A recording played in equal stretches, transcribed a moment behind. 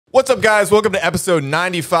What's up, guys? Welcome to episode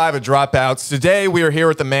 95 of Dropouts. Today, we are here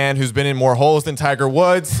with the man who's been in more holes than Tiger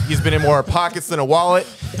Woods. He's been in more pockets than a wallet.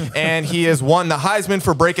 And he has won the Heisman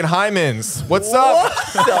for breaking hymens. What's up?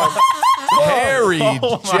 Harry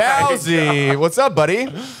Jowsey. What's up, buddy?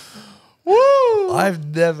 Woo!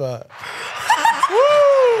 I've never...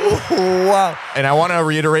 Wow. And I want to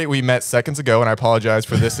reiterate, we met seconds ago, and I apologize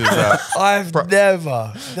for this. I've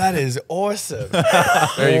never. That is awesome.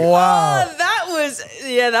 There you go. Wow. Oh,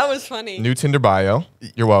 that was funny. New Tinder bio.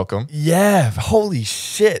 You're welcome. Yeah. Holy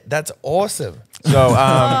shit. That's awesome. So,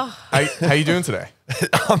 how you doing today?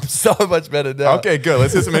 I'm so much better now. Okay, good.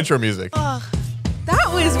 Let's hit some intro music.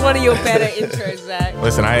 That was one of your better intros, Zach.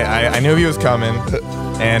 Listen, I knew he was coming,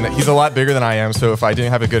 and he's a lot bigger than I am, so if I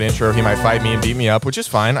didn't have a good intro, he might fight me and beat me up, which is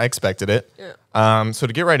fine. I expected it. Yeah. So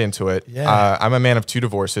to get right into it, I'm a man of 2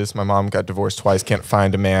 divorces. My mom got divorced twice, can't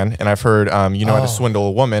find a man, and I've heard you know how to swindle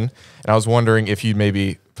a woman, and I was wondering if you'd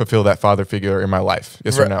maybe fulfill that father figure in my life.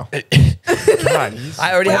 Yes or no? God,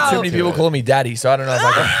 I already have too many people calling me daddy, so I don't know if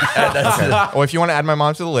I can. Well, if you want to add my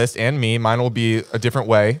mom to the list and me, mine will be a different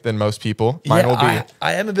way than most people. Mine will be.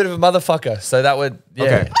 I am a bit of a motherfucker, so that would. Yeah.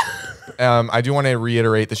 Okay. I do want to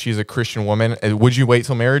reiterate that she's a Christian woman. Would you wait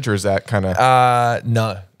till marriage, or is that kind of?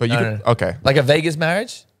 No. But you no. Okay. Like a Vegas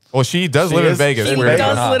marriage? Well, she does live in Vegas. She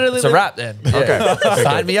does literally. It's a wrap then. Yeah. Okay.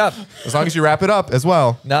 Sign me up. As long as you wrap it up as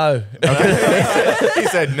well. No. He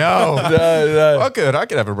said no. No. Well, good. I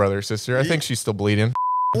could have a brother or sister. I think she's still bleeding.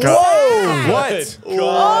 Whoa! What? Oh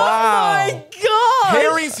my god!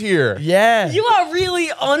 Harry's here. Yeah. You are really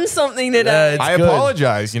on something today. It's I good.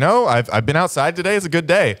 apologize. You know, I've been outside today. It's a good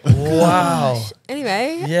day. Wow.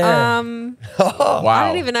 Anyway, Yeah. Wow. I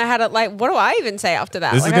don't even know how to what do I even say after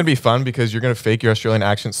that? This is gonna be fun because you're gonna fake your Australian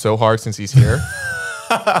accent so hard since he's here.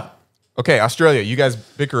 Okay, Australia. You guys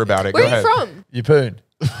bicker about it. Where Go are you ahead. from?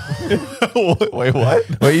 Yeppoon. Wait, what?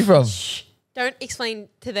 Where are you from? Don't explain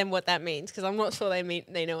to them what that means because I'm not sure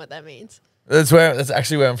they know what that means. That's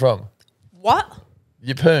actually where I'm from. What?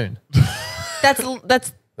 Yeppoon.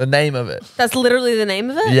 That's The name of it. that's literally the name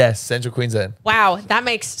of it. Yes, Central Queensland. Wow, that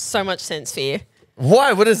makes so much sense for you.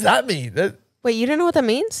 Why? What does that mean? Wait, you don't know what that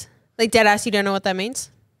means? Like dead ass, you don't know what that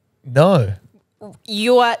means? No.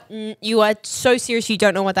 You are so serious you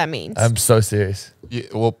don't know what that means. I'm so serious. Yeah,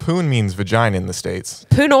 well, poon means vagina in the States.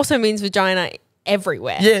 Poon also means vagina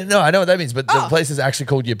everywhere. Yeah, no, I know what that means, but the place is actually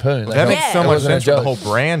called Yeppoon. That makes so Yeah. much wasn't a sense for the joke.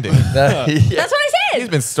 whole branding. Yeah. That's what I He's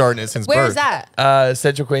said. been starting it since Where birth. is that?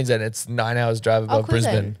 Central Queensland. It's 9 hours drive above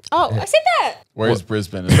Brisbane. Oh, I said that. Where's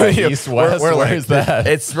Brisbane? Is that Yeah, east, west? Where's that?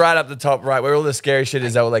 It's right up the top right, where all the scary shit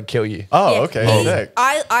is that will like kill you. Oh, Yeah. okay. Sick.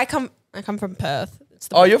 I come from Perth. It's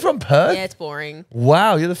the Oh, you're from Perth? Yeah, it's boring.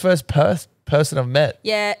 Wow, you're the first Perth person I've met.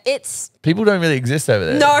 Yeah, it's People don't really exist over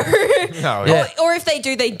there. no. No, Yeah. Or if they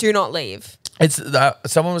do not leave. It's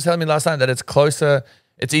someone was telling me last time that it's closer.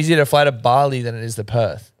 It's easier to fly to Bali than it is to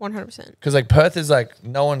Perth. 100%. Because like Perth is like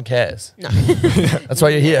no one cares. No. That's why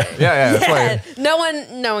you're here. Yeah, that's Yeah, why.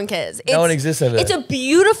 no one cares. No one exists over there. It's a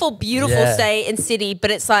beautiful Yeah. state and city,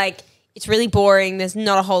 but it's like it's really boring. There's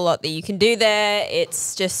not a whole lot that you can do there.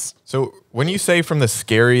 It's just So when you say from the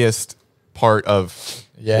scariest part of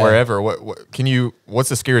wherever, what's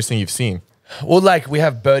the scariest thing you've seen? Well, like we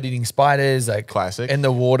have bird-eating spiders, like Classic. in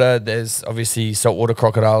the water. There's obviously saltwater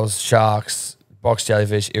crocodiles, sharks, box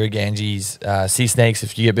jellyfish, irriganges, sea snakes.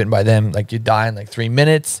 If you get bitten by them, like you die in like 3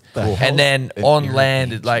 minutes. And then on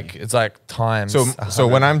land, it's like times. So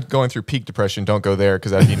when I'm going through peak depression, don't go there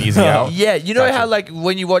because that'd be an easy out. Yeah, you know Gotcha. how like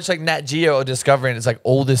when you watch like Nat Geo or Discovery and it's like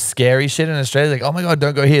all this scary shit in Australia, like oh my god,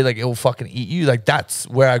 don't go here, like it will fucking eat you. Like that's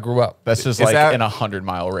where I grew up. That's just Is like that- in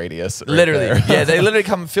 100-mile radius. Right Literally, there. yeah, they literally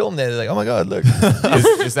come and film there. They're like, oh my god, look.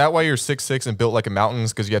 Is that why you're 6'6" and built like a mountain?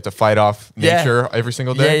 Because you have to fight off nature every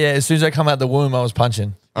single Yeah, day? yeah. As soon as I come out the womb, I was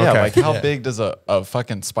punching. Yeah, Okay. like how Yeah. big does a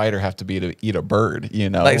fucking spider have to be to eat a bird? You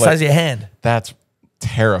know, Like size of your hand. That's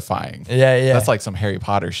terrifying. Yeah, yeah. That's like some Harry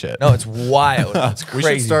Potter shit. No, it's wild. It's We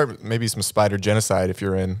crazy. should start maybe some spider genocide if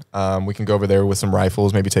you're in. We can go over there with some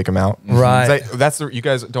rifles, maybe take them out. Right. You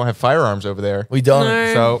guys don't have firearms over there. We don't.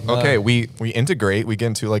 No. So, okay, we integrate. We get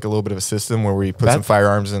into like a little bit of a system where we put some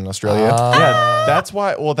firearms in Australia. Yeah, that's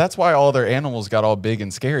why. Well, that's why all their animals got all big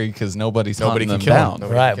and scary because nobody can them kill 'em. down.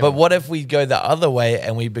 Nobody Right, can but kill what if we go the other way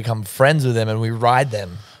and we become friends with them and we ride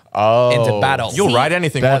them? into battle. You'll ride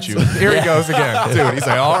anything, won't you? Here he goes again. Dude, he's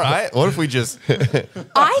like, all right, what if we just...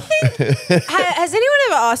 I think, has anyone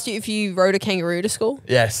ever asked you if you rode a kangaroo to school?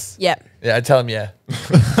 Yes. Yep. Yeah, I tell him, yeah.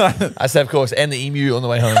 I said, of course, and the emu on the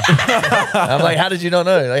way home. I'm like, how did you not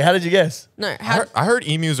know? Like, how did you guess? No. I heard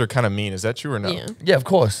emus are kind of mean. Is that true or no? Yeah. Yeah, of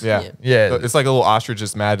course. Yeah. Yeah. It's like a little ostrich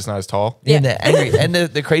just mad it's not as tall. Yeah, and they're angry. And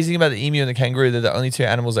the crazy thing about the emu and the kangaroo, they're the only two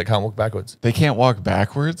animals that can't walk backwards. They can't walk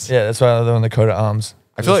backwards? Yeah, that's why they're on the coat of arms.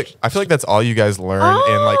 I feel like that's all you guys learn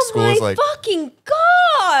in like school is like fucking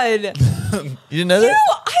God. You didn't know You that?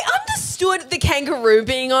 know, I understood the kangaroo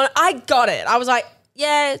being on. I got it. I was like,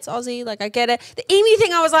 yeah, it's Aussie. Like, I get it. The emu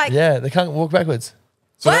thing, I was like, Yeah, they can't walk backwards.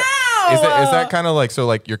 so wow. is that kind of like so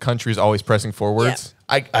like your country's always pressing forwards?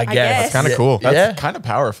 I guess. guess. That's kind of cool. That's Yeah. kind of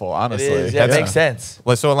powerful, honestly. It is. Yeah, it That's- makes sense.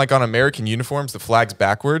 Like, so like on American uniforms, the flag's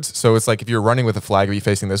backwards. So it's like if you're running with a flag, it'd be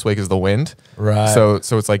facing this way because the wind. Right. So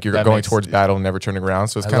it's like you're That going makes- towards battle and never turning around.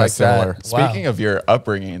 So it's kind of like that. similar. Wow. Speaking of your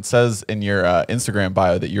upbringing, it says in your Instagram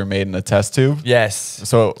bio that you were made in a test tube. Yes,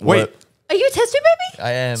 So Wait. Are you a test tube baby?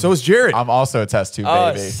 I am. So is Jared. I'm also a test tube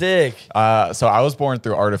oh, baby. sick. So I was born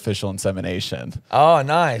through artificial insemination. Oh,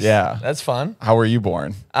 nice. Yeah. That's fun. How were you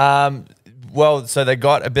born? Well, so they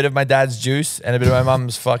got a bit of my dad's juice and a bit of my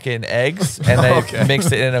mum's fucking eggs, and they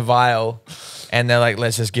mixed it in a vial, and they're like,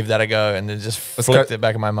 let's just give that a go, and they just flipped cut- it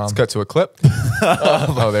back at my mum. Let's cut to a clip.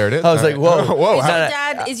 Oh, there it is. I was All like, right. whoa.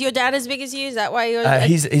 Whoa. Is your dad as big as you? Is that why you're?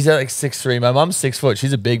 He's at like 6'3". My mum's 6 foot.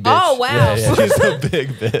 She's a big bitch. Oh, wow. Yeah, yeah. She's a big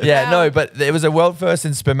bitch. Yeah, Wow. no, but it was a world first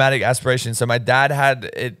in spermatic aspiration. So my dad had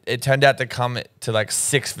it. It turned out to come to like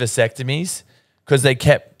 6 vasectomies because they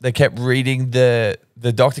kept reading the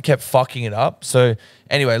doctor kept fucking it up. So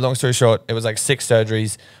anyway, long story short, it was like 6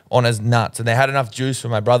 surgeries on his nuts, and they had enough juice for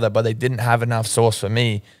my brother, but they didn't have enough sauce for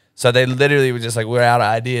me. So they literally were just like, we're out of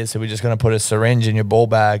ideas, so we're just gonna put a syringe in your ball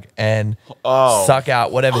bag and suck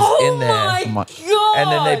out whatever's in there. Oh my God.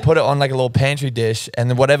 And then they put it on like a little pantry dish, and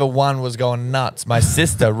then whatever one was going nuts. My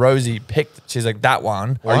sister Rosie picked. She's like, that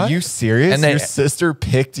one. Are you serious? And they- your sister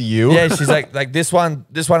picked you? Yeah, she's like this one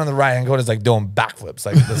on the right hand corner is like doing backflips.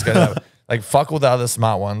 Like let's go that way. Like fuck all the other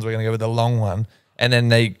smart ones. We're gonna go with the long one. And then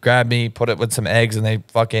they grabbed me, put it with some eggs, and they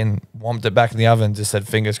fucking warmed it back in the oven. Just said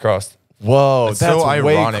fingers crossed. Whoa, It's that's so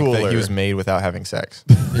way ironic cooler. that he was made without having sex.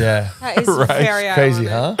 Yeah, That is very crazy,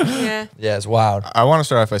 ironic. huh? Yeah. Yeah, it's wild. I want to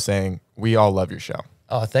start off by saying we all love your show.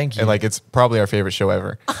 Oh, thank you. And like it's probably our favorite show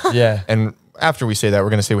ever. yeah. And after we say that,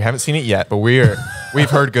 we're gonna say we haven't seen it yet, but we've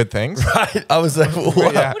heard good things. I was like,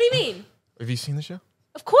 what? Yeah. What do you mean? Have you seen the show?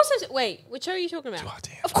 Of course wait, which show are you talking about?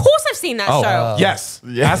 damn. Of course I've seen that show. Yes.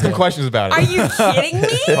 Ask him questions about it. Are you kidding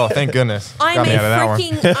me? Oh, thank goodness. I'm Got me out of that a one.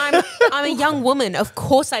 freaking I'm a young woman. Of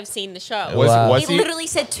course I've seen the show. Was It he literally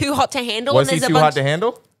said too hot to handle. was and he there's too a bunch hot to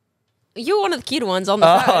handle? You're one of the cute ones on the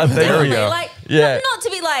Oh, phone. there we Definitely. go. Like, Yeah. not to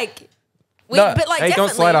be like, No. but like, Hey, definitely. don't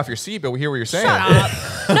slide off your seat, but we hear what you're saying. Shut up.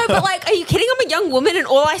 No, but like, are you kidding? I'm a young woman, and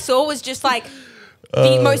all I saw was just like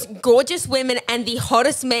the most gorgeous women and the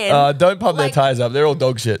hottest men. Don't pump Like- their tires up. They're all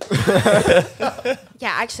dog shit. Yeah,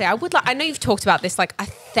 actually, I would like. I know you've talked about this like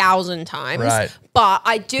 1,000 times, Right. but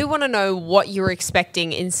I do want to know what you were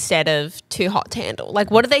expecting instead of Too Hot to Handle. Like,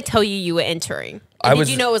 what did they tell you were entering? And did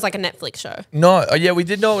you know it was like a Netflix show? No, yeah, we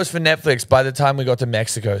did know it was for Netflix by the time we got to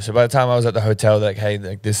Mexico. So by the time I was at the hotel, like, hey,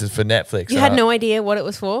 like, this is for Netflix. You had no idea what it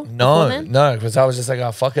was for? before No, then? no, because I was just like,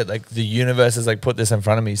 oh, fuck it. Like, the universe has, like, put this in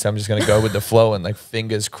front of me, so I'm just going to go with the flow and, like,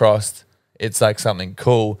 fingers crossed it's, like, something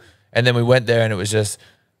cool. And then we went there and it was just,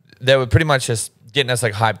 they were pretty much just getting us,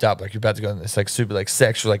 like, hyped up. Like, you're about to go in this, like, super, like,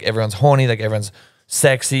 sexual, like, everyone's horny, like, everyone's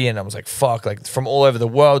sexy. And I was like, fuck, like, from all over the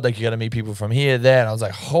world, like, you got to meet people from here, there. And I was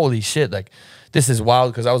like, holy shit, like, this is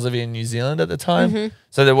wild, because I was living in New Zealand at the time.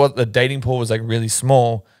 So there was, the dating pool was, like, really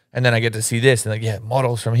small. And then I get to see this and like, yeah,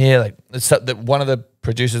 models from here. Like one of the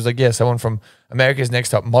producers, like, yeah, someone from America's Next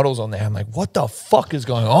Top Models on there. I'm like, what the fuck is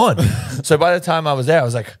going on? So by the time I was there, I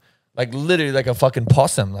was like literally like a fucking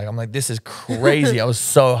possum. Like, I'm like, this is crazy. I was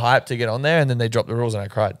so hyped to get on there. And then they dropped the rules and I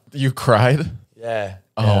cried. You cried? Yeah.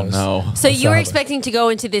 Oh, no. So you were expecting to go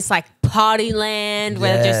into this like party land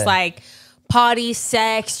where Yeah. just like party,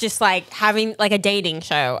 sex, just like having like a dating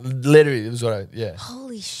show. Literally, it was what yeah.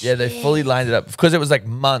 Holy shit. Yeah, they fully lined it up because it was like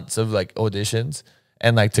months of like auditions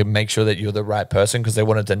and like to make sure that you're the right person because they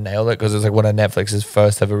wanted to nail it because it was like one of Netflix's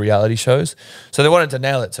first ever reality shows. So they wanted to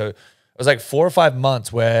nail it. So it was like 4 or 5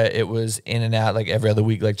 months where it was in and out like every other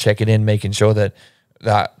week, like checking in, making sure that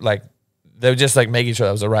like they were just like making sure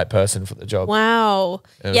I was the right person for the job. Wow.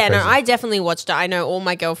 was Yeah, no, crazy. I definitely watched it. I know all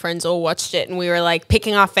my girlfriends all watched it and we were like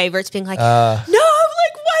picking our favorites, being like, no,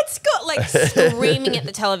 like what's got like screaming at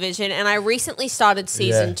the television. And I recently started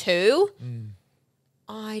season 2.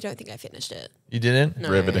 I don't think I finished it. You didn't? No.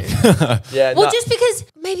 Riveting. Yeah. Well, just because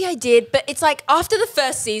maybe I did, but it's like after the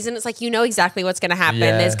first season, it's like you know exactly what's going to happen.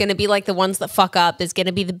 Yeah. There's going to be like the ones that fuck up. There's going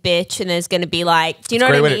to be the bitch, and there's going to be like, do you know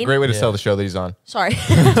what I mean? Great way to sell the show that he's on. Sorry.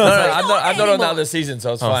 I'm not on the other season,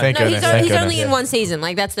 so it's fine. thank No, goodness. he's only in one season.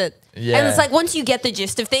 Like that's the. Yeah. And it's like once you get the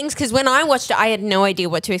gist of things, because when I watched it, I had no idea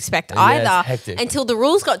what to expect it's either hectic. until the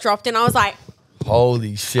rules got dropped, and I was like,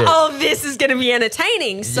 Holy shit. "Oh, this is going to be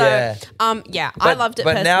entertaining." So, Yeah. I loved it.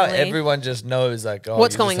 But personally. now everyone just knows like, oh,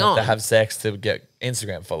 What's you going just have on. to have sex to get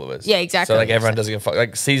Instagram followers. Yeah, exactly. So like everyone doesn't get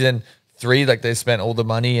like season 3, like they spent all the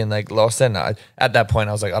money and like lost it. And at that point,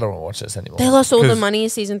 I was like, I don't want to watch this anymore. They lost all the money in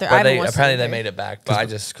season 3. I But haven't they watched apparently season they 3. made it back, but I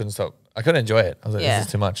just couldn't stop. I couldn't enjoy it. I was like, this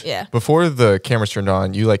is too much. Yeah. Before the cameras turned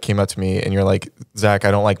on, you like came up to me and you're like, Zach,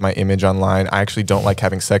 I don't like my image online. I actually don't like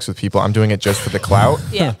having sex with people. I'm doing it just for the clout.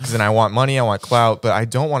 Yeah. Because then I want money, I want clout, but I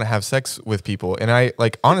don't want to have sex with people. And I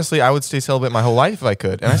like, honestly, I would stay celibate my whole life if I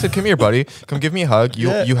could. And I said, come here, buddy. Come give me a hug.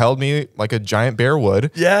 You held me like a giant bear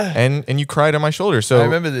would. Yeah. And you cried on my shoulder. So I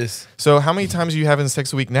remember this. So how many times are you having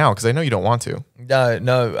sex a week now? Because I know you don't want to.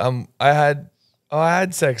 No. I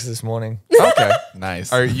had sex this morning. Okay.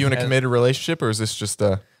 Nice. Are you in a committed relationship or is this just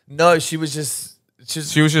a... No, she was in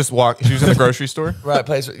the grocery store? right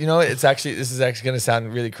place. You know, this is actually going to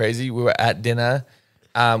sound really crazy. We were at dinner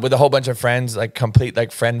with a whole bunch of friends, like complete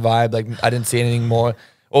like friend vibe. Like I didn't see anything more.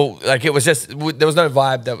 Or like it was just, there was no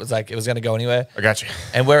vibe that was like, it was going to go anywhere. I got you.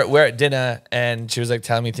 And we're at dinner and she was like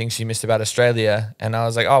telling me things she missed about Australia. And I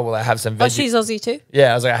was like, oh, well, I have some veggie. Oh, she's Aussie too?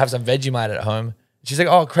 Yeah, I was like, I have some Vegemite at home. She's like,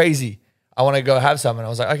 oh, crazy. I want to go have some. And I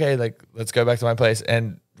was like, okay, like, let's go back to my place.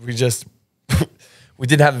 And we just, we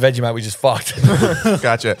didn't have a Vegemite. We just fucked.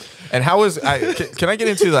 Gotcha. And how was, can I get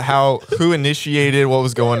into who initiated, what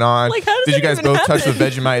was going on? Like, how does Did you that guys even both touch the happen?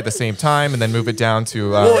 Vegemite at the same time and then move it down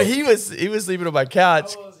to, Well, he was sleeping on my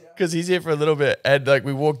couch because he's here for a little bit. And like,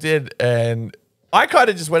 we walked in and I kind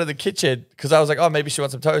of just went to the kitchen because I was like, oh, maybe she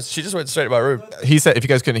wants some toast. She just went straight to my room. he said, if you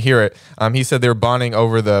guys couldn't hear it, he said they were bonding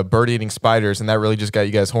over the bird-eating spiders and that really just got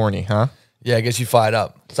you guys horny, huh? Yeah, it gets you fired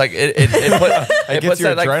up. It's like it puts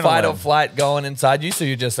your that like adrenaline. fight or flight going inside you. So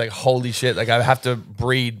you're just like, holy shit! Like I have to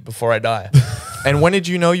breed before I die. And when did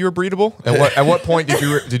you know you were breedable? At what point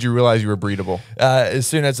did you realize you were breedable? As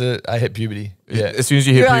soon as I hit puberty. Yeah, As soon as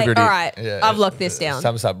you hit You're like, puberty. all right, Yeah. I've locked this down. It's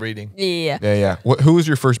time to stop breeding. Yeah. Yeah. Who was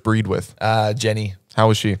your first breed with? Jenny. How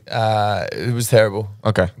was she? It was terrible.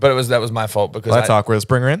 Okay. But that was my fault because Well, that's awkward. Let's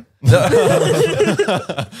bring her in.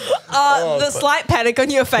 The slight panic on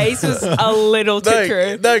your face was a little too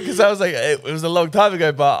true. No, because I was like, it was a long time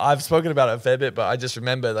ago, but I've spoken about it a fair bit. But I just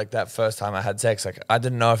remember like that first time I had sex, like I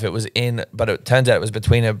didn't know if it was in, but it turns out it was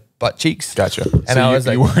between her butt cheeks. Gotcha. And So I was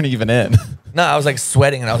like, you weren't even in. no, I was like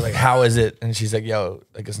sweating, and I was like, how is it? And she's like, yo,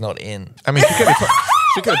 like it's not in. I mean,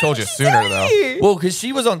 she could have told you sooner, though. Well, because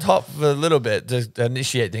she was on top for a little bit to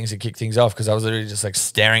initiate things and kick things off. Because I was literally just like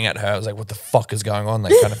staring at her. I was like, "What the fuck is going on?"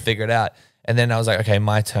 Like trying to figure it out. And then I was like, "Okay,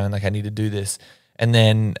 my turn. Like I need to do this." And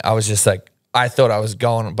then I was just like, I thought I was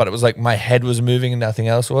going, but it was like my head was moving and nothing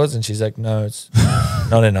else was. And she's like, "No, it's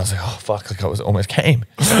not in." I was like, "Oh fuck!" Like I was almost came.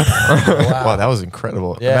 Wow, that was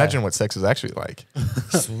incredible. Yeah. Imagine what sex is actually like.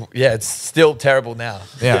 Yeah, it's still terrible now.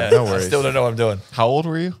 Yeah, no I worries. still don't know what I'm doing. How old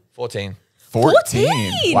were you? 14.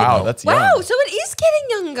 14. Wow, that's young. Wow, so it is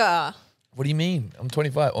getting younger. What do you mean? I'm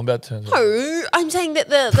 25. I'm about to turn. No, I'm saying that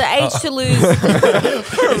the age to lose,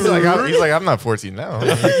 He's like, I'm not 14 now.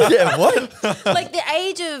 Yeah, what? like the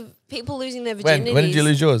age of people losing their virginity. When did you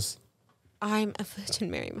lose yours? I'm a Virgin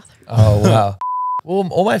Mary mother. Oh wow. Well,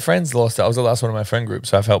 all my friends lost it. I was the last one in my friend group,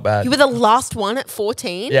 so I felt bad. You were the last one at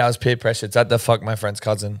 14? Yeah, I was peer pressured. So I had to fuck my friend's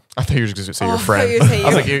cousin. I thought you were just going to say your I friend. thought you were saying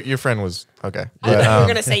I was your- like, your friend was, okay. I thought you were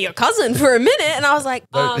going to say your cousin for a minute, and I was like,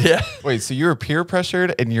 Yeah. Wait, so you were peer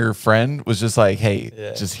pressured and your friend was just like, hey,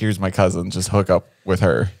 just here's my cousin. Just hook up with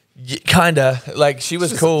her. Kinda. Like she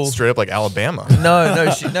was cool. Straight up like Alabama.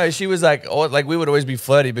 She was like, we would always be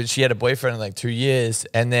flirty, but she had a boyfriend in like 2 years,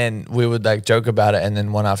 and then we would like joke about it. And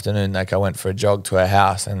then one afternoon, like I went for a jog to her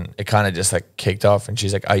house, and it kind of just like kicked off. And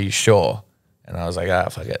she's like, "Are you sure?" And I was like, "Ah,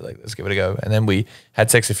 fuck it, like let's give it a go." And then we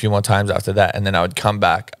had sex a few more times after that, and then I would come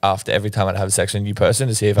back after every time I'd have sex with a new person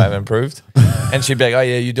to see if I've improved. And she'd be like, "Oh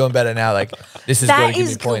yeah, you're doing better now. Like this is good. that Give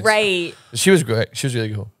me is points." great. She was great. She was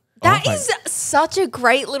really cool. That is such a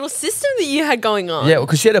great little system that you had going on. Yeah,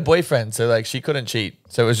 because she had a boyfriend, so like she couldn't cheat.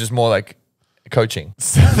 So it was just more like coaching.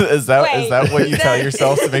 Is that Wait. what you tell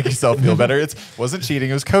yourself to make yourself feel better? It wasn't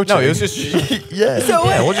cheating. It was coaching. No, it was just, Yeah. So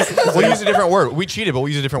yeah, we'll use a different word. We cheated, but we'll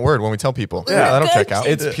use a different word when we tell people. Yeah, that'll check out.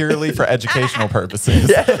 It's purely for educational purposes.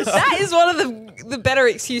 that is one of the better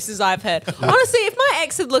excuses I've heard. Honestly, if my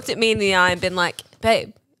ex had looked at me in the eye and been like,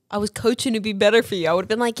 babe, I was coaching to be better for you, I would have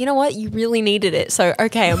been like, you know what? You really needed it. So,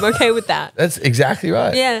 okay, I'm okay with that. That's exactly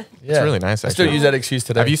right. Yeah. It's really nice, I actually. still use that excuse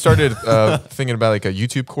today. Have you started thinking about like a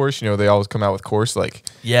YouTube course? You know, they always come out with course like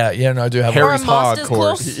Yeah, no, I do have Harry's a Hog master's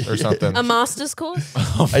course or something. A master's course?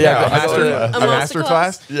 Yeah, a master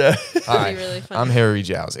class? Yeah. That'd be really fun. I'm Harry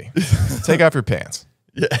Jowsey. Take off your pants.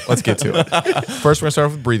 Yeah. Let's get to it. First, we're going to start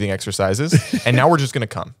off with breathing exercises. And now we're just going to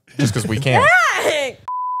come. Just because we can.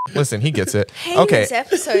 Listen, he gets it. Okay. This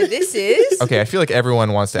episode, this is. Okay, I feel like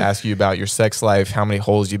everyone wants to ask you about your sex life, how many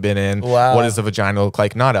holes you've been in, Wow. what does the vagina look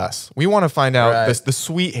like? Not us. We want to find out the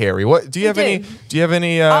sweet Harry. What do you have any? Do you have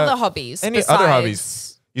any Other hobbies? Any other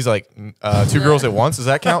hobbies? He's like 2 girls at once. Does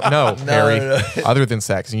that count? No, Harry. no. Other than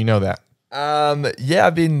sex, and you know that. Yeah,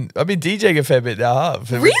 I've been DJing a fair bit now.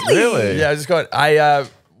 Huh? Really? Yeah, I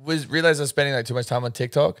realized I was spending like too much time on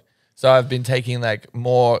TikTok. So I've been taking like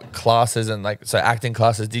more classes and like acting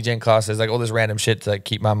classes, DJing classes, like all this random shit to like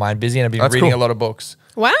keep my mind busy. And I've been reading a lot of books.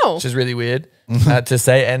 Wow. Which is really weird to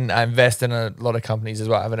say. And I invest in a lot of companies as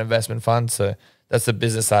well. I have an investment fund. So that's the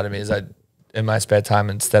business side of me is in my spare time,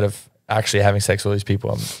 instead of actually having sex with all these people,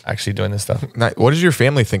 I'm actually doing this stuff. What does your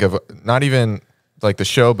family think of, not even like the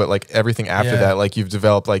show, but like everything after that? Like you've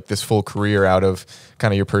developed like this full career out of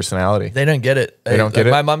kind of your personality. They don't get it. They don't get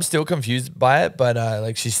it? My mom's still confused by it, but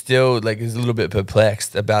like she's still like is a little bit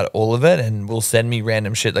perplexed about all of it, and will send me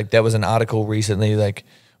random shit. Like there was an article recently, like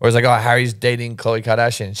where it's like, oh, Harry's dating Khloe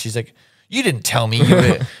Kardashian. She's like, you didn't tell me you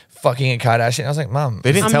were fucking a Kardashian. I was like, Mom,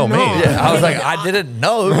 They didn't tell me. Yeah, I was like, I didn't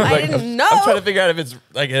know. Like, didn't know. I'm trying to figure out if it's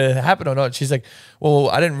like it happened or not. She's like, well,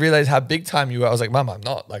 I didn't realize how big time you were. I was like, Mom, I'm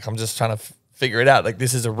not. Like, I'm just trying to figure it out. Like,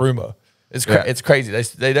 this is a rumor. It's it's crazy.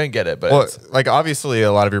 They don't get it. But well, like obviously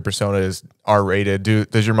a lot of your persona is R-rated.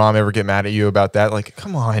 Does your mom ever get mad at you about that? Like,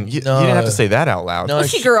 come on, you didn't have to say that out loud. No, Well,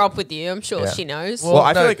 she grew up with you. I'm sure she knows. Well,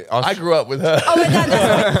 I feel like I grew up with her. Oh,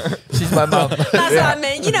 that's She's my mom. what I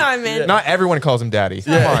meant. You know what I meant. not everyone calls him daddy.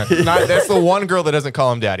 Come on, that's the one girl that doesn't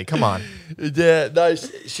call him daddy. Come on. Yeah, no,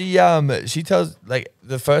 she tells like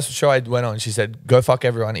the first show I went on, she said, "Go fuck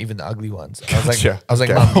everyone, even the ugly ones." I was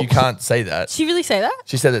like, Mom, you can't say that. She really say that?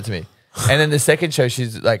 She said that to me. And then the second show,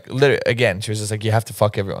 she's like, literally, again, she was just like, you have to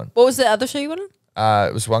fuck everyone. What was the other show you went on?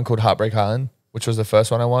 It was one called Heartbreak Island, which was the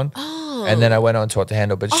first one I won. Oh. And then I went on to What to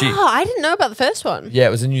Handle. But I didn't know about the first one. Yeah,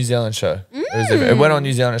 it was a New Zealand show. It went on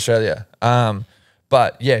New Zealand, Australia.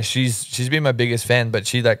 But yeah, she's been my biggest fan. But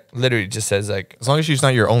she like literally just says like, As long as she's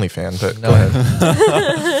not your only fan, but no, go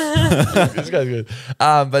ahead. this guy's good.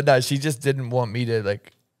 But no, she just didn't want me to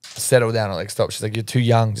like settle down or like stop. She's like, you're too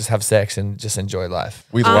young, just have sex and just enjoy life.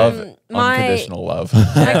 We love unconditional love.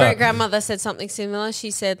 My great grandmother said something similar.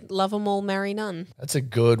 She said, "Love 'em all, marry none." That's a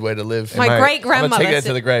good way to live. My great grandmother take that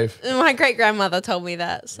to the grave. My great grandmother told me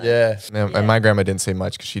that. So. Yeah. And my grandma didn't say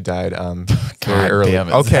much because she died very early. damn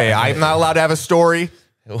it. Okay, I'm not allowed to have a story.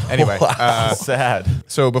 Anyway, Sad.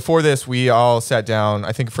 so before this, we all sat down.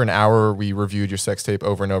 I think for an hour, we reviewed your sex tape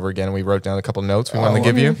over and over again, and we wrote down a couple notes we wanted to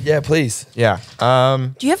give you. Yeah, please. Yeah.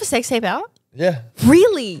 Do you have a sex tape out? Yeah.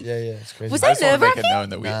 Really? Yeah, it's crazy. Was I that just want to make nerve-wracking? it known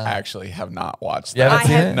that we actually have not watched Yeah, that.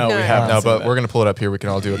 haven't seen it? No, we haven't. No, seen but it. we're gonna pull it up here. We can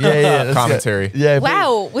all do a let's commentary. go. Yeah.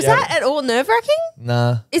 Wow. Was that at all nerve wracking?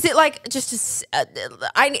 Nah. Is it like just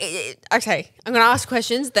okay, I'm going to ask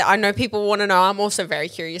questions that I know people want to know. I'm also very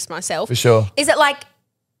curious myself. For sure. Is it like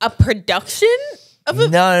a production of a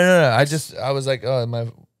No. I was like, oh, my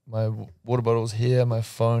water bottle's here, my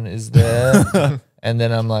phone is there. And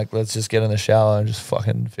then I'm like, let's just get in the shower and just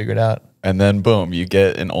fucking figure it out. And then boom, you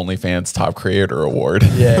get an OnlyFans Top Creator Award.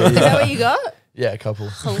 Yeah. Is that what you got? Yeah, a couple.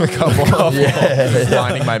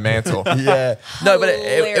 Lining my mantle. Yeah. No, but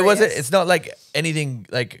it wasn't, Hilarious. it's not like anything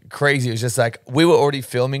like crazy. It was just like, we were already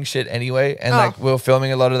filming shit anyway. And like, we were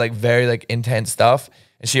filming a lot of like very like intense stuff.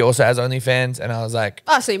 And she also has OnlyFans. And I was like,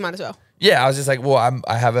 Oh, so you might as well. yeah, I was just like, well,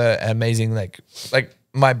 I have an amazing like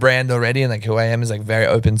my brand already, and like who I am is like very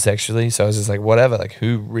open sexually. So I was just like, whatever, like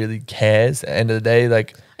who really cares? At the end of the day,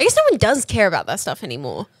 like I guess no one does care about that stuff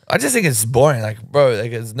anymore. I just think it's boring. Like, bro,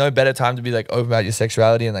 like there's no better time to be like open about your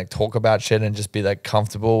sexuality and like talk about shit and just be like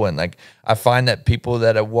comfortable. And like I find that people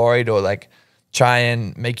that are worried or like try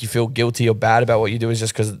and make you feel guilty or bad about what you do is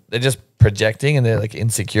just because they're just projecting and they're like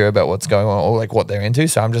insecure about what's going on or like what they're into.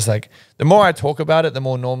 So I'm just like, the more I talk about it, the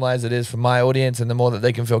more normalized it is for my audience, and the more that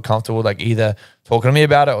they can feel comfortable like either talking to me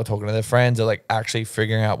about it or talking to their friends or like actually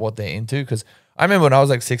figuring out what they're into. Because I remember when I was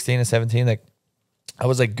like 16 or 17, like I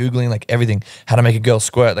was like Googling like everything, how to make a girl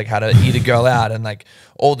squirt, like how to eat a girl out, and like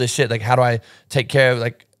all this shit, like how do I take care of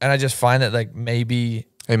like, and I just find that like maybe.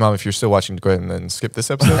 Hey, Mom, if you're still watching, go ahead and then skip this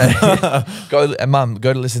episode. Mom,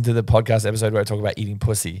 go to listen to the podcast episode where I talk about eating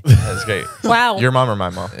pussy. That's great. Wow. Your mom or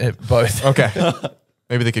my mom? Both. Okay.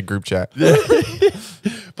 Maybe they could group chat.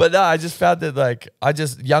 But no, I just found that like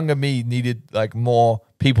younger me needed like more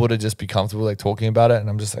people to just be comfortable like talking about it, and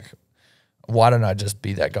I'm just like, why don't I just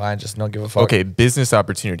be that guy and just not give a fuck? Okay, business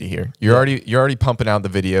opportunity here. You're already pumping out the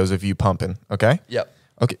videos of you pumping. Okay. Yep.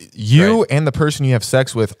 Okay, you and the person you have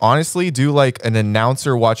sex with, honestly, do like an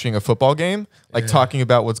announcer watching a football game, like talking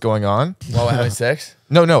about what's going on. While we're having sex?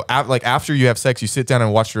 No, like after you have sex, you sit down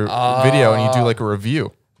and watch your video and you do like a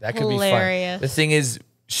review. That could be Hilarious. fun. The thing is,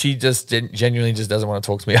 she just genuinely just doesn't want to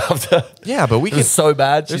talk to me after. Yeah, but we can. It's so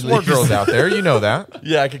bad. There's more girls out there, you know that.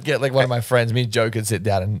 Yeah, I could get like one of my friends. Me and Joe could sit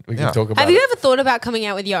down and we can talk about it. Have you ever thought about coming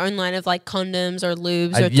out with your own line of like condoms or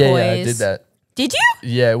lubes or toys? Yeah, I did that. Did you?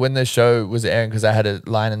 Yeah, when the show was airing, because I had a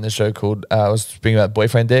line in the show called I was speaking about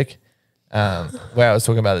boyfriend dick, where I was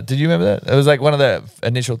talking about it. Did you remember that? It was like one of the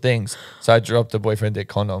initial things. So I dropped the boyfriend dick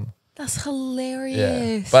condom. That's hilarious.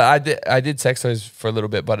 Yeah, but I did sex toys for a little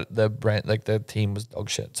bit, but the brand, like the team was dog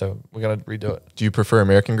shit. So we're gonna redo it. Do you prefer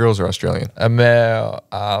American girls or Australian?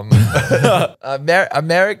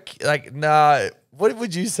 American, like nah. What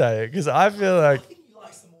would you say? Because I feel like.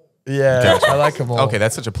 Yeah, Gotcha. I like them all. Okay,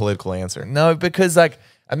 that's such a political answer. No, because like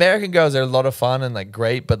American girls are a lot of fun and like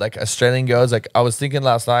great, but like Australian girls, like I was thinking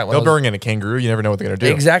last night when They'll bring in a kangaroo. You never know what they're gonna do.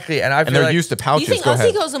 Exactly, and they're like, used to Do pouches. you think Go Aussie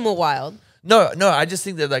ahead. girls are more wild? No, I just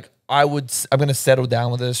think that like I'm gonna settle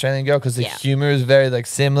down with an Australian girl because the Yeah. humor is very like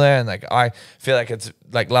similar, and like I feel like it's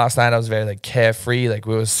like last night I was very like carefree, like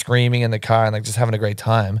we were screaming in the car and like just having a great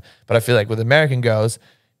time. But I feel like with American girls,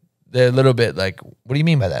 they're a little bit like, what do you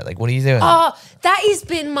mean by that? Like, what are you doing? Oh, that has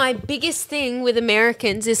been my biggest thing with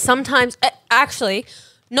Americans is sometimes, actually,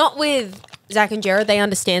 not with Zach and Jared, they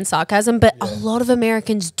understand sarcasm, but a lot of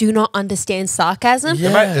Americans do not understand sarcasm.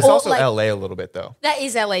 Yeah. It's Or, also like, LA a little bit though. That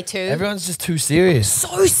is LA too. Everyone's just too serious.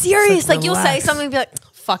 So serious. Like you'll say relax. something and be like,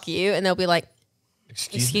 fuck you. And they'll be like,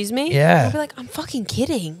 excuse me? Yeah. I'll be like, I'm fucking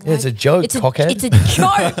kidding. Yeah, it's Like, a joke, cockhead. It's a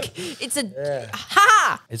joke. It's a,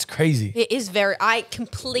 ha! It's crazy. It is very, I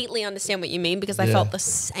completely understand what you mean because I felt the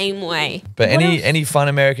same way. But What any fun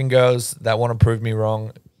American girls that want to prove me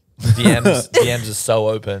wrong, DMs are so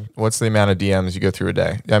open. What's the amount of DMs you go through a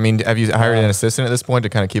day? I mean, have you hired an assistant at this point to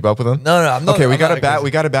kind of keep up with them? No, I'm not. Okay, we I'm got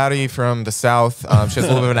not a baddie from the South. She has a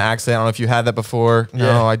little bit of an accent. I don't know if you had that before. No,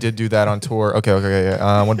 Yeah. I did do that on tour. Okay.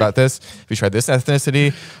 What about this? Have you tried this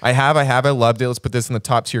ethnicity? I have. I loved it. Let's put this in the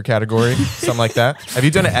top tier category. Something like that. Have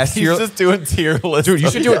you done an S tier? He's just doing tier list. Dude,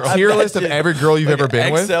 you should do a tier list of every girl you've ever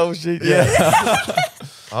been with. Excel sheet. Yeah.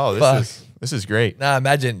 Oh, this is great. Nah,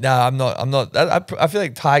 imagine. Nah, I'm not. I feel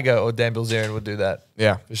like Tiger or Dan Bilzerian would do that.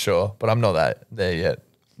 Yeah, For sure. But I'm not there yet.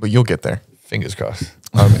 but you'll get there. Fingers crossed.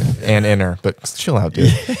 Okay. And in her, but chill out,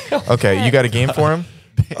 dude. Okay, you got a game for him?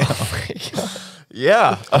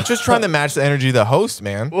 Yeah. I'm just trying to match the energy of the host,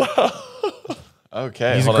 man.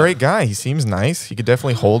 Okay. He's a hold on. great guy. He seems nice. He could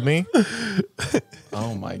definitely hold me.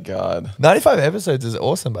 Oh my God. 95 episodes is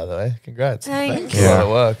awesome, by the way. Congrats. Thank It's a lot of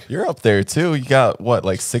work. You're up there too. You got what,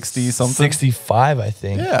 like 60 something? 65, I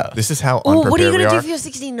think. Yeah. This is how Oh, what are you unprepared we going to do are. for your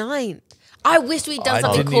 69? I wished we'd done I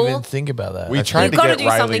something didn't cool. even think about that. We tried You've to got to get do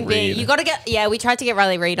Riley something Reid. big. You got to get, yeah, we tried to get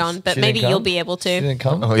Riley Reid on, but She maybe didn't you'll come? be able She to. didn't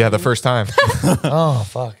come? Oh yeah, the first time. Oh,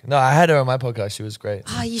 fuck. No, I had her on my podcast. She was great.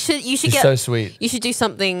 Oh, you should She's get so sweet. You should do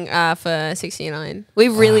something for 69. We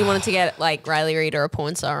really wanted to get like Riley Reid or a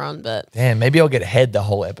porn star on, but Damn, maybe I'll get head the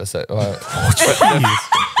whole episode.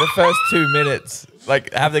 The first 2 minutes.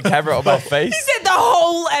 Like, have the camera on my face. he said the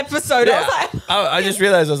whole episode. I was like, I just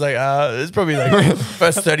realized, I was like, it's probably like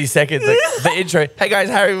first 30 seconds, like the intro. Hey guys,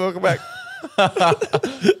 Harry, welcome back.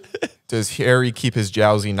 Does Harry keep his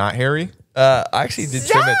Jowsey not hairy? I actually did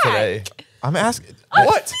trim it today. I'm asking. I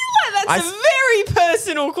What? feel like that's a very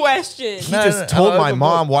personal question. He No, just no, told I'm my open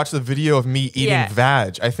mom, watch the video of me eating Yeah.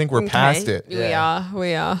 vag. I think we're past Okay. it.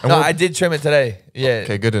 We are. No, I did trim it today. Yeah.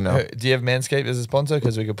 Okay, good to know. Do you have Manscaped as a sponsor?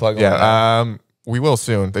 Because we could plug on. Yeah, we will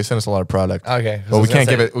soon. They sent us a lot of product. Okay. But we can't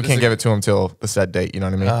give it. We can't give it to them till the set date. You know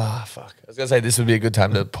what I mean? Ah, fuck. I was gonna say this would be a good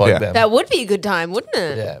time to plug Yeah. them. That would be a good time, wouldn't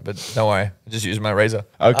it? Yeah, but don't worry. I just use my razor.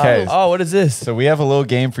 Okay. Oh, what is this? So we have a little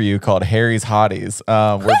game for you called Harry's Hotties.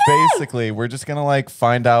 We're just gonna like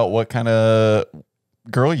find out what kind of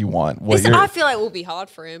girl you want. What This, you're, I feel like will be hard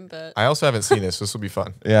for him, but I also haven't seen this. This will be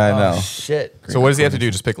fun. yeah, I know. Oh, shit. So what does he have to do?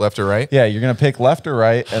 Just pick left or right? Yeah, you're gonna pick left or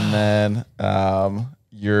right, and then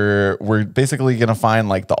we're basically gonna find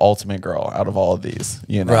like the ultimate girl out of all of these.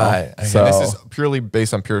 You know, Right. Okay. So This is purely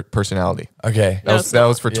based on pure personality. Okay. No, That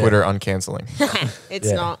was for Twitter uncanceling. it's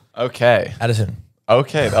Yeah. not. okay. Addison.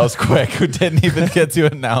 Okay, that was quick. Who didn't even get to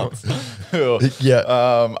announce? Who? Yeah.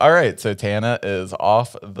 All right. So Tana is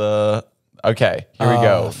off the Okay, here we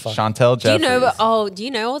go. Fuck. Chantel Do you Jeffries. know? Do you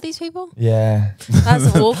know all these people? Yeah.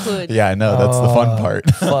 That's awkward. Yeah, I know. That's the fun part.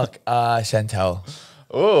 Fuck. Chantel.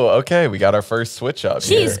 Oh, okay. We got our first switch up She's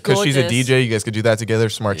here. Because she's a gorgeous. DJ, you guys could do that together.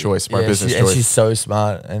 Smart choice, smart business and choice. she's so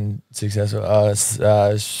smart and successful.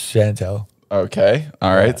 Chantel. Okay.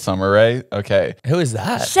 All right. Summer Rae. Okay. Who is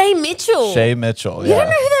that? Shay Mitchell. Shay Mitchell. You Yeah. don't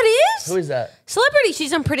know who that is? Who is that? Celebrity.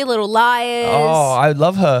 She's on Pretty Little Liars. Oh, I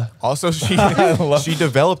love her. Also, she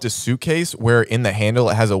developed a suitcase where in the handle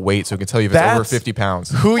it has a weight, so it can tell you if it's over That's 50 pounds.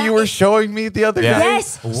 Who you were showing me the other Yeah. day?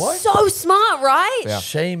 Yes. So smart, right? Yeah.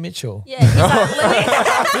 Shay Mitchell. Yeah.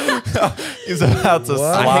 He's like, He's about to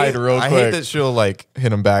slide real I quick. hate that she'll like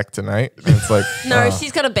hit him back tonight. It's like no,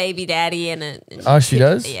 she's got a baby daddy in it. Oh, she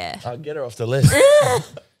does? Yeah. I'll get her off the list.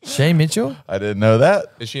 Shay Mitchell? I didn't know that.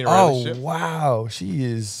 is she in a Oh, relationship? wow. She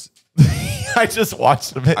is. I just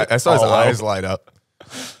watched him. I saw his eyes light up.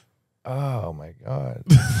 Oh, my God.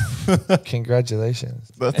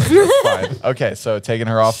 Congratulations. That's fine. Okay, so taking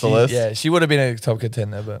her off the list. Yeah, she would have been a top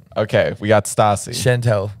contender, but Okay, we got Stassi.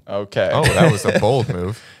 Chantel. Okay. Oh, that was a bold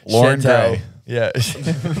move. Lauren Chantel. Gray. Yeah.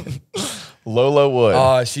 Lola Wood.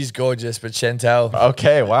 Oh, she's gorgeous, but Chantel.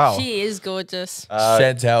 Okay, wow. She is gorgeous.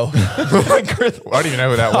 Chantel. I don't even know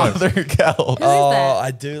who that was. Father Kel. Oh, that? I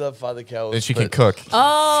do love Father Kel. And she can cook.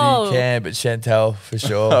 Oh. She can, but Chantel for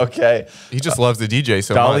sure. Okay. He just loves the DJ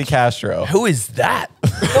so Dolly much. Castro. Who is that?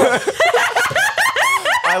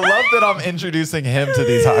 I love that I'm introducing him to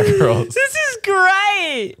these hot girls. This is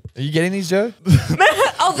great. Are you getting these, Joe?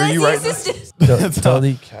 Oh, that's you the right? assistant.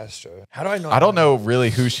 Dolly Castro. How do I know? I don't know really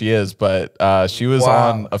who she is, but she was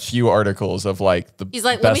Wow. on a few articles of like the He's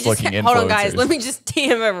like, let me best just looking hold on, guys. influencers. Let me just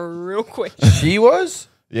DM over real quick. She was?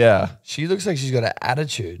 Yeah. She looks like she's got an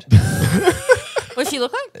attitude. What's she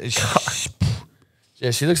look like?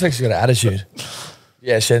 Yeah, she looks like she's got an attitude.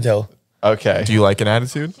 Yeah, Chantel. Okay. Do you like an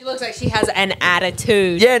attitude? She looks like she has an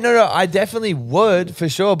attitude. Yeah, no, I definitely would for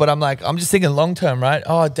sure, but I'm just thinking long term, right?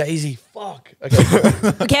 Oh, Daisy, fuck. Okay.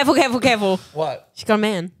 Careful. What? She got a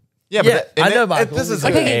man. Yeah, Yeah, but I know, Michael. This is a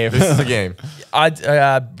Okay. game. This is a game.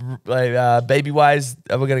 Baby wise,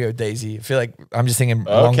 we're gonna go Daisy. I feel like I'm just thinking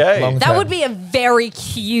long Okay. That term. would be a very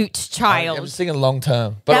cute child. I'm just thinking long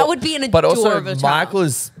term. That would be an But also, adorable child. Michael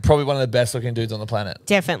is probably one of the best looking dudes on the planet,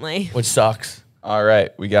 Definitely. which sucks. All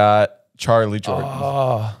right. We got Charlie Jordan.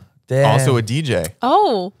 Oh, damn. Also a DJ.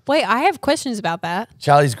 Oh, wait, I have questions about that.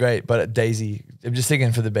 Charlie's great, but Daisy, I'm just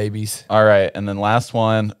thinking for the babies. All right. And then last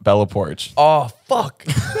one, Bella Porch. Oh, fuck.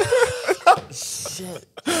 Shit.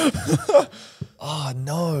 Oh,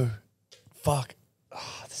 no. Fuck.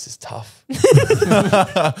 Oh, this is tough.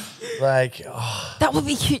 Like, oh. That would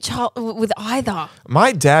be cute child with either.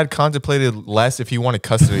 My dad contemplated less if he wanted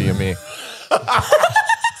custody of me.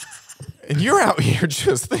 And you're out here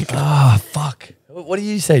just thinking. Oh, fuck. What do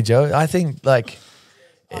you say, Joe? I think, like...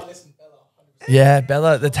 Yeah,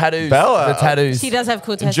 Bella, the tattoos. Bella. The tattoos. She does have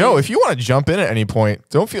cool tattoos. Joe, if you want to jump in at any point,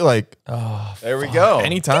 don't feel like There we go.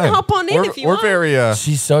 anytime. hop on in We're- if you we're want. very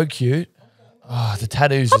She's so cute. Oh, the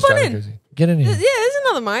tattoos Hop just on drive me in. crazy. Get in here. Yeah, there's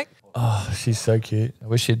another mic. Oh, she's so cute. I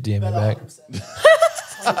wish she'd DM me back.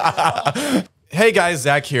 Hey guys,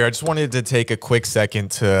 Zach here. I just wanted to take a quick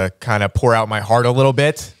second to kind of pour out my heart a little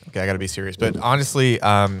bit. Okay, I gotta be serious, but honestly, you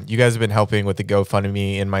guys have been helping with the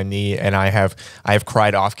GoFundMe in my knee, and I have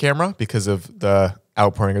cried off camera because of the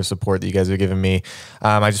outpouring of support that you guys have given me.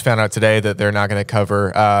 I just found out today that they're not going to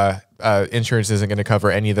cover insurance isn't going to cover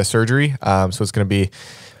any of the surgery, so it's going to be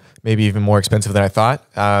maybe even more expensive than I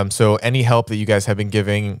thought. So any help that you guys have been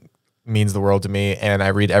giving means the world to me, and I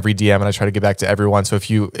read every DM and I try to get back to everyone. So if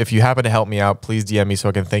you happen to help me out, please DM me so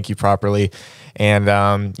I can thank you properly. And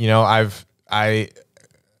you know, I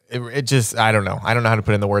don't know how to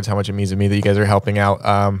put in the words how much it means to me that you guys are helping out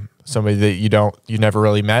somebody that you never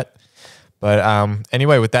really met. But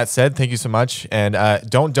anyway, with that said, thank you so much. And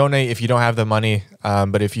don't donate if you don't have the money.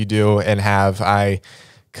 But if you do and have, I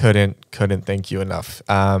couldn't thank you enough.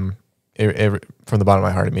 From the bottom of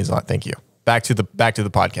my heart, it means a lot. Thank you. Back to the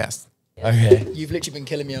podcast. Okay. You've literally been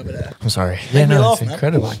killing me over there. I'm sorry. Yeah, Make me no, laugh, it's man.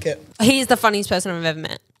 incredible. I like it. He's the funniest person I've ever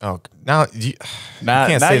met. Oh, now you Now-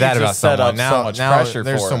 can't now say you that just about set someone. up Now, so much now pressure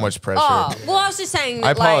there's for so him. much pressure. Oh, well, I was just saying.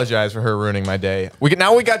 I That, like, apologize for her ruining my day. We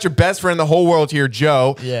got your best friend in the whole world here,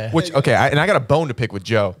 Joe. Yeah. Which and I got a bone to pick with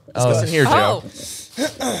Joe. Listen here, Joe.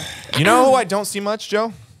 Oh, You know who I don't see much,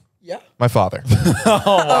 Joe? Yeah. My father.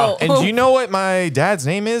 oh. And do you know what my dad's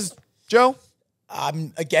name is, Joe?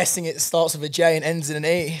 I'm guessing it starts with a J and ends in an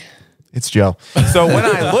E. It's Joe. So when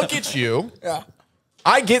I look at you, Yeah.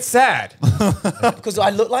 I get sad. Because I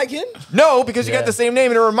look like him? No, because you Yeah. got the same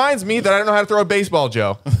name, and it reminds me that I don't know how to throw a baseball,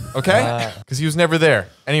 Joe. Okay? Because he was never there.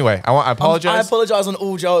 Anyway, I I apologize. apologize on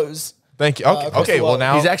all Joes. Thank you. Okay, across okay the well world.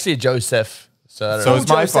 now. He's actually a Joseph. So I don't So know. is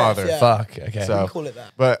my Joseph, father. yeah. Fuck. Okay. So, Call it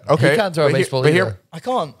that. but okay. He can't throw a But baseball but either. I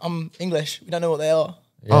can't. I'm English. We don't know what they are.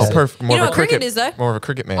 Oh, Yeah. perfect. More You know of a what cricket cricket is, though? More of a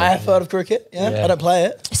cricket man. I have heard of cricket. Yeah, Yeah. I don't play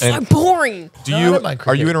it. It's so And- boring. Do No, I you? don't mind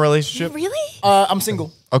Are you cricket. in a relationship? Really? I'm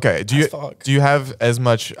single. Okay. Do you? As fuck. Do you have as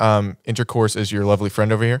much intercourse as your lovely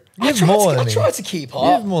friend over here? You have more I than me. try to keep You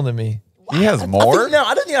have up. more than me. He has more. No,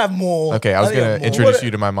 I don't think I have more. Okay, I was think gonna have more. introduce What-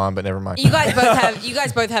 you to my mom, but never mind. You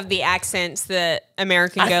guys both have the accents that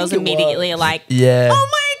American I girls think it immediately works. are like, Yeah. oh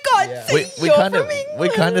my god, so We you're kind of from we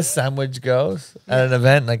kind England." of sandwich girls at an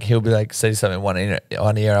event. Like he'll be like say something one ear,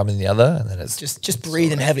 I'm in the other, and then it's Just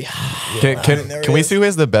breathing heavy. Can we see who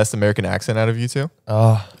has the best American accent out of you two?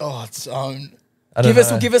 oh Oh, it's I don't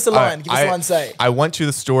know. give us a line. Give us a line. Say. I went to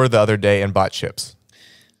the store the other day and bought chips.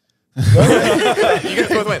 You guys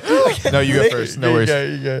both went. No, you go first. No worries.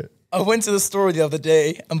 you go. I went to the store the other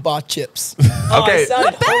day and bought chips. Okay.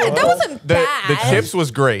 Not bad. That wasn't The bad. chips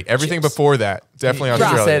was great. Everything before that, definitely Can you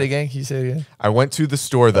say it Australia. again? Can you say it again? I went to the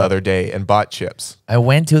store the other day and bought chips. I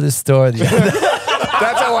went to the store the other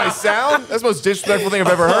That's how I sound? That's the most disrespectful thing I've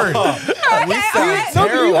ever heard. No, but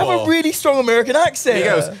you have a really strong American accent. He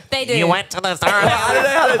goes, They do. you went to the store. I don't know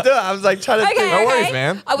how to do it. I was like trying to Okay, think. No okay. worries,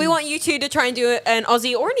 man. We want you two to try and do an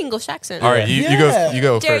Aussie or an English accent. All right, you Yeah.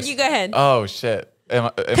 go Jared, first. you go ahead. Oh shit! Am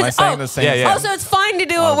I saying the same? Yeah, yeah. Oh, so it's fine to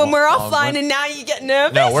do it when we're offline, and now you get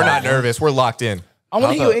nervous. No, we're not nervous. We're locked in. I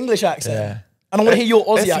want to hear your English accent. Yeah. And I want to hear your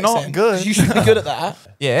Aussie It's accent. not good. 'Cause you should be good at that.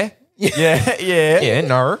 Yeah. Yeah, yeah. Yeah,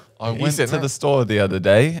 no. I went to the store the other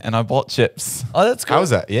day and I bought chips. Oh, that's cool. How was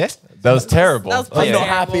that? Yeah? That was terrible. That was I'm pretty not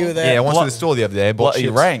terrible. happy with it. Yeah, I went to What- the store the other day. I bought what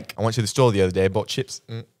chips. rank? I went to the store the other day. I bought chips.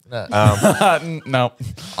 No.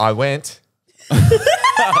 I went.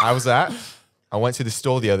 I went to the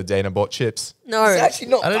store the other day and I bought chips. No. It's actually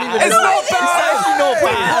not I don't bad. even It's know. not bad. It's actually not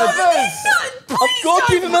bad. I've got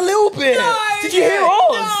to give him a little bit. Did you hear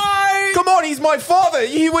Oz? Come on, he's my father.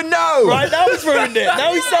 He would know. Right, now he's ruined it.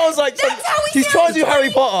 Now he sounds like how he he's trying to do Harry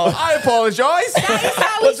Potter. I apologize.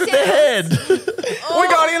 What's with the head? We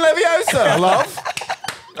got in Leviosa, love.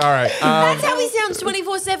 All right. That's how he sounds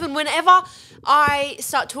 24/7 whenever I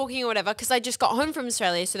start talking or whatever, because I just got home from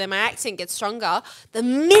Australia, so then my accent gets stronger. The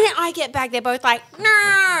minute I get back, they're both like,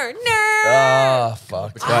 no. Oh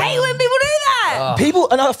fuck. I hate when people do that. People,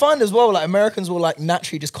 and I find as well, like Americans will like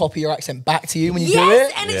naturally just copy your accent back to you when you do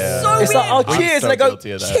Yes, it. and it's so It's weird. like, oh, cheers, so and they go,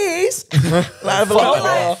 guilty of that. cheers. Like,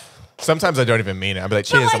 oh. Sometimes I don't even mean it. I'll be like,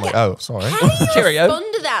 cheers. I'm like, oh, sorry. How do you Cheerio. respond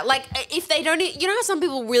to that? Like, if they don't, you know how some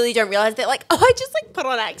people really don't realize they're like, oh, I just like put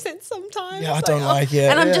on accents sometimes. Yeah, I don't like it.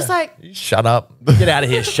 And I'm Yeah. just like, Shut up. Get out of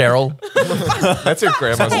here, Cheryl. That's your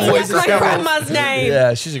grandma's hey, name. that's my grandma's name.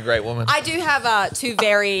 Yeah, she's a great woman. I do have two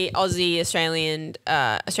very Aussie Australian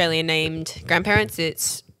named grandparents.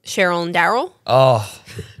 It's Cheryl and Daryl. Oh,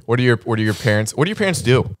 What do your parents? What do your parents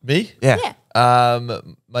do? me? Yeah. Yeah.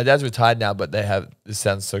 My dad's retired now, but they have. This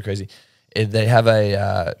sounds so crazy. They have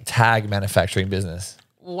a tag manufacturing business.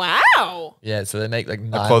 Wow. Yeah, so they make like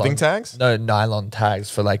nylon, clothing tags? No, nylon tags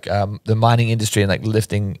for like the mining industry and like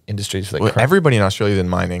lifting industries for like. Well, crap. everybody in Australia is in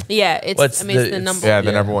mining. Yeah, it's. What's I mean, it's the- the it's- number. Yeah, the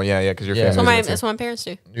Yeah. number one. Yeah, because your Yeah. That's what family. my is in that's what my parents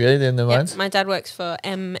do. Really, they're in the Yeah, mines? my dad works for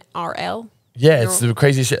MRL. Yeah, it's the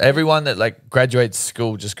crazy shit. Everyone that like graduates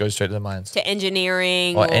school just goes straight to the mines. To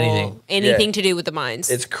engineering Or anything. anything Yeah. to do with the mines.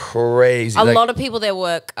 It's crazy. a Like, lot of people there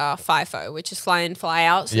work FIFO, which is fly in, fly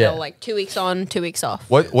out. So Yeah. they're like 2 weeks on, 2 weeks off.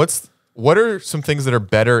 What are some things that are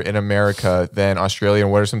better in America than Australia,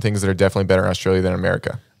 and what are some things that are definitely better in Australia than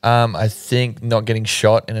America? I think not getting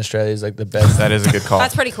shot in Australia is like the best. That is a good call.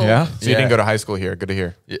 That's pretty cool. Yeah. So you didn't go to high school here. Good to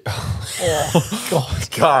hear.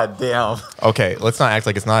 God damn. Okay, let's not act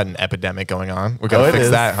like it's not an epidemic going on. We're gonna Oh, it fix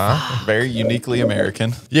is. that, huh? Very uniquely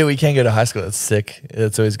American. Yeah, we can go to high school. That's sick.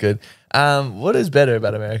 That's always good. What is better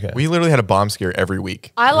about America? We literally had a bomb scare every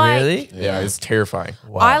week. I like Really? Yeah, it's terrifying.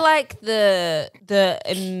 I like the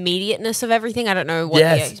immediateness of everything. I don't know what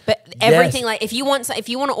Yes. but everything Yes. like if you want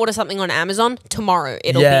to order something on Amazon tomorrow,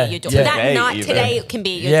 it'll Yeah, be at your door. yeah. That Today night even. today it can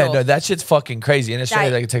be at your Yeah, door. no, that shit's fucking crazy. In Australia,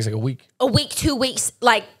 Like- like it takes like a week. A week, 2 weeks,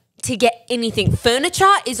 like to get anything. Furniture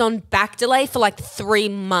is on back delay for like 3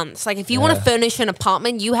 months. Like if you want to furnish an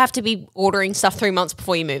apartment, you have to be ordering stuff 3 months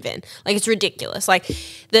before you move in. Like it's ridiculous. Like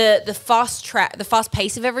the fast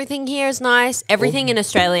pace of everything here is nice. Everything in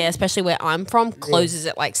Australia, especially where I'm from, closes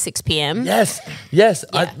at like 6 p.m. Yes, yes.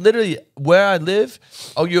 Yeah. I literally where I live.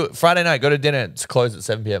 Oh, you Friday night go to dinner. It's closed at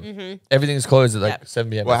 7 p.m. Everything's closed at like Yep.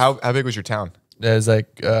 7 p.m. Well, how big was your town? There's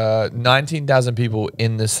like 19,000 people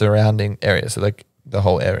in the surrounding area. So like the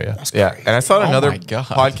whole area. Yeah, and I saw Oh another my God.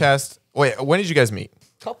 podcast. Wait, when did you guys meet?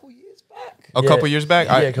 Couple years back. A couple years back?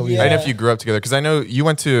 Yeah, a couple years I didn't know back. if you grew up together because I know you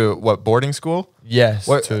went to what, boarding school? Yes,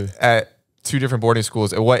 What two. at 2 different boarding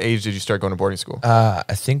schools. At what age did you start going to boarding school? I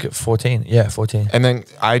think at 14. Yeah, 14. And then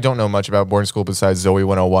I don't know much about boarding school besides Zoe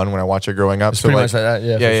 101 when I watch her growing up. It's pretty much like that.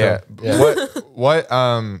 Yeah, yeah, for yeah. sure.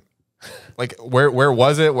 What like where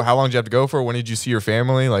was it? How long did you have to go for? When did you see your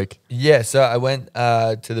family? Like Yeah, so I went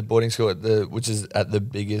to the boarding school which is at the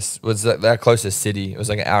biggest, was the closest city. It was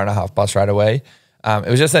like an hour and a half bus ride away. It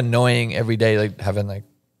was just annoying every day, like having like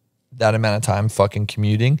that amount of time fucking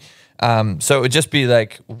commuting. So it would just be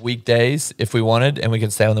like weekdays if we wanted, and we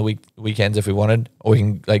could stay on the weekends if we wanted, or we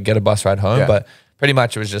can like get a bus ride home. Yeah. But pretty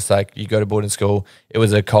much it was just like you go to boarding school. It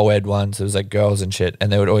was a co-ed one, so it was like girls and shit,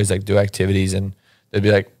 and they would always like do activities, and there'd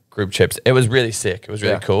be like group trips. It was really sick. It was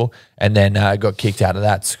really cool. And then I got kicked out of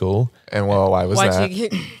that school. and well, why was Why'd that? you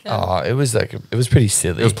get Oh, it was pretty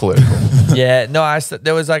silly. It was political. Yeah, no,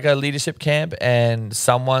 there was like a leadership camp, and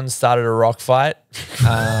someone started a rock fight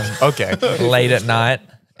Okay. late at night,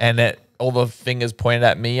 and all the fingers pointed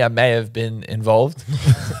at me. I may have been involved.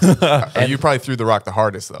 You probably threw the rock the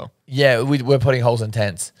hardest though. Yeah, we're putting holes in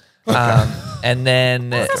tents. And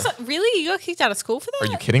then really? You got kicked out of school for that?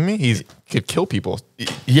 Are you kidding me? He could kill people.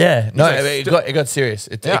 yeah, no, like, it got serious.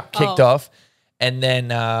 It kicked off, and then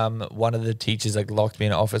one of the teachers like locked me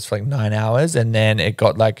in an office for like 9 hours, and then it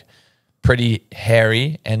got like pretty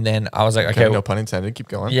hairy, and then I was like, okay, No pun intended. Keep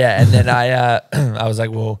going. yeah, and then I was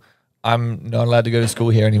like, well, I'm not allowed to go to school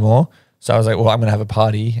here anymore. So I was like, well, I'm going to have a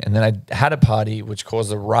party. And then I had a party, which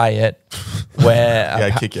caused a riot where Yeah,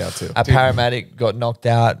 I'd kick you out too. a paramedic got knocked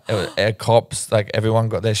out. Cops, like everyone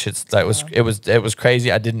got their shit. Like, it was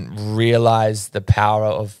crazy. I didn't realize the power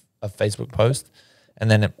of a Facebook post.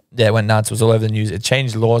 And then it went nuts. It was all over the news. It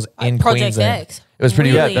changed laws in Project Queensland. X. It was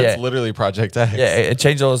pretty Really? bad. That's literally Project X. Yeah, it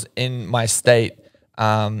changed laws in my state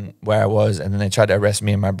where I was, and then they tried to arrest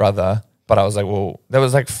me and my brother. But I was like, well, there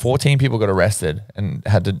was like 14 people got arrested and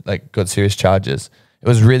had to like got serious charges. It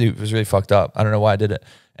was really fucked up. I don't know why I did it.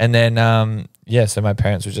 And then so my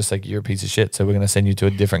parents were just like, you're a piece of shit, so we're gonna send you to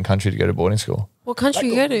a different country to go to boarding school. What country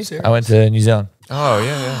you go to? I went to New Zealand. Oh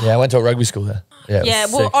yeah. Yeah, I went to a rugby school there. Yeah, it Yeah,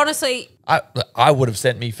 was well, sick. honestly, I would have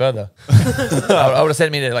sent me further. I would have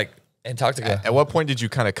sent me to like Antarctica. At what point did you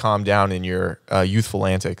kind of calm down in your youthful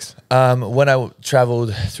antics? When I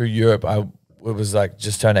traveled through Europe, it was like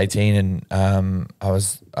just turned 18, and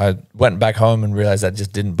I went back home and realized I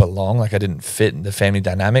just didn't belong. Like I didn't fit in the family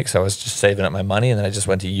dynamic. So I was just saving up my money, and then I just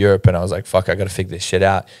went to Europe, and I was like, fuck, I got to figure this shit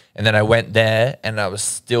out. And then I went there, and I was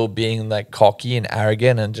still being like cocky and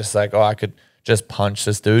arrogant, and just like, oh, I could just punch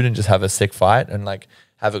this dude and just have a sick fight and like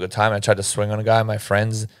have a good time. And I tried to swing on a guy. My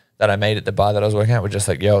friends that I made at the bar that I was working at were just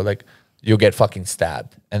like, yo, like you'll get fucking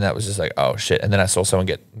stabbed. And that was just like, oh shit. And then I saw someone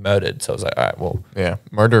get murdered. So I was like, all right, well. Yeah,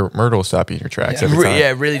 murder will stop you in your tracks every time.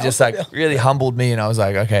 Yeah, really just like really humbled me. And I was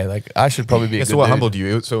like, okay, like I should probably be a Yeah, good so what dude. humbled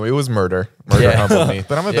you? So it was murder. Murder Yeah. humbled me,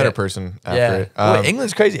 but I'm a better Yeah. person after Yeah. it. Well,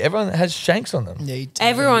 England's crazy. Everyone has shanks on them. Yeah, you do.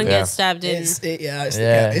 everyone Yeah. gets stabbed in. It's the Yeah.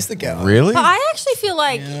 go. It's the go. Really? But I actually feel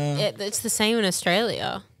like it's the same in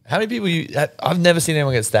Australia. How many people I've never seen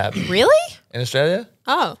anyone get stabbed. Really? In Australia?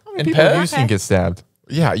 Oh. In People Perth? you've seen get stabbed.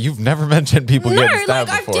 Yeah, you've never mentioned people No, getting like stabbed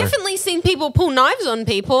I've before. definitely seen people pull knives on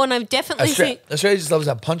people, and I've definitely seen Australia just loves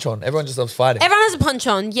that punch on. Everyone just loves fighting. everyone has a punch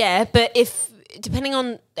on, yeah. But if depending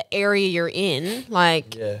on the area you're in,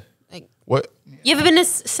 like, Yeah. What? you ever been to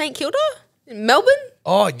St Kilda in Melbourne?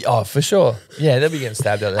 Oh, for sure. Yeah, they'll be getting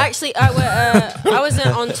stabbed out there. Actually, I was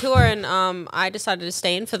on tour, and I decided to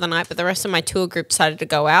stay in for the night, but the rest of my tour group decided to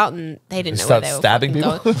go out, and they didn't know where start they were stabbing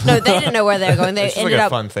fucking people? going. No, they didn't know where they were going. They It's just like ended a up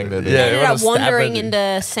fun thing to do. Yeah. they ended everyone up was stabbing wandering them.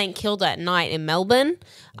 into St Kilda at night in Melbourne.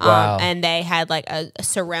 Wow. And they had like a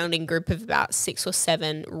surrounding group of about 6 or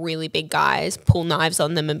 7 really big guys pull knives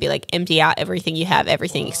on them and be like, empty out everything you have,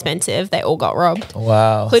 everything expensive. They all got robbed,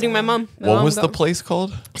 Wow. including my mum. What was the place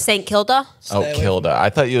called? St Kilda? Oh, Kilda. I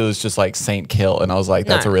thought it was just like Saint Kill, and I was like,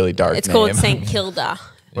 that's No, a really dark It's name. called St Kilda.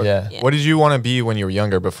 Yeah. What did you want to be when you were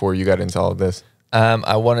younger before you got into all of this?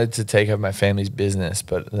 I wanted to take over my family's business,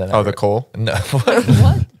 but then The coal? No.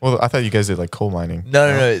 What? Well, I thought you guys did like coal mining.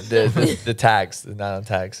 No. The tags, the nylon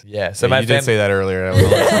tags. Yeah. So Yeah, my you did say that earlier. I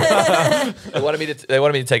was like, they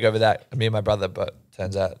wanted me to take over that, me and my brother, but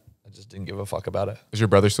turns out I just didn't give a fuck about it. is your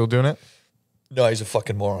brother still doing it? No, he's a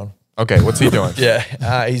fucking moron. Okay, what's he doing?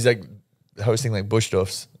 Yeah. He's like hosting like bush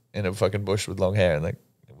stuffs in a fucking bush with long hair, and like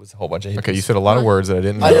it was a whole bunch of hippies. Okay, you said a lot of words that I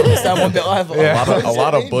didn't know. I don't understand what the I have. a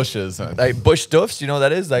lot of bushes. like bush stuffs. You know what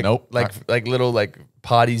that is? Like Nope. like little like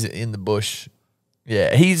parties in the bush.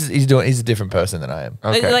 Yeah, he's a different person than I am.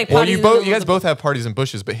 Okay. Like well, parties you in the both middle you of guys the- both have parties and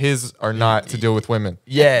bushes, but his are not to deal with women.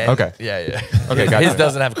 Yeah. Okay. Yeah. Okay, gotcha. His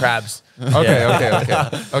doesn't have crabs.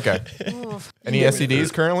 Okay. Any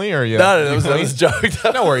STDs currently, or you? No, you that clean? was a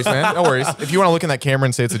joke. No worries, man. No worries. If you want to look in that camera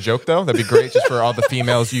and say it's a joke, though, that'd be great, just for all the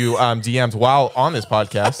females you DM'd while on this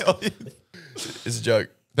podcast. It's a joke.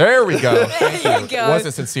 There we go. Thank There you. you go. It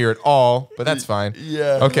wasn't sincere at all, but that's fine.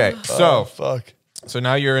 Yeah. Okay, so Fuck. so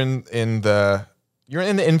now you're in the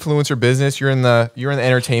influencer business. You're in the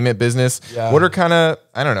entertainment business. Yeah. What are kind of,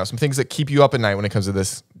 I don't know, some things that keep you up at night when it comes to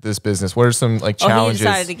this business? What are some like Oh, he challenges?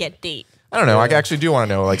 decided to get deep. I don't know. I actually do want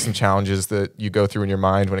to know like some challenges that you go through in your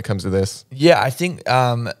mind when it comes to this. Yeah, I think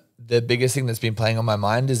the biggest thing that's been playing on my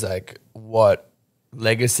mind is like what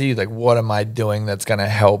legacy, like what am I doing that's gonna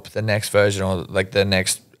help the next version or like the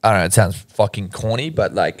next. I don't know. It sounds fucking corny,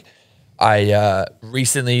 but like I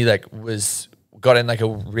recently like got in like a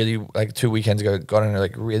really like 2 weekends ago got in a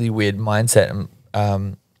like really weird mindset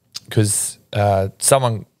because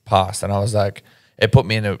someone passed and I was like it put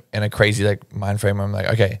me in a crazy like mind frame where I'm like,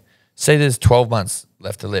 okay, say there's 12 months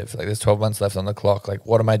left to live, like there's 12 months left on the clock, like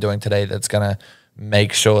what am I doing today that's gonna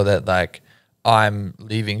make sure that like I'm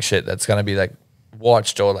leaving shit that's gonna be like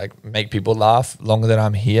watched or like make people laugh longer than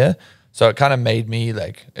I'm here. So it kind of made me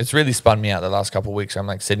like, it's really spun me out the last couple of weeks. I'm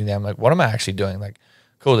like sitting there, I'm like, what am I actually doing? Like,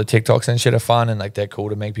 cool, the TikToks and shit are fun and like they're cool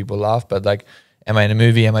to make people laugh, but like, am I in a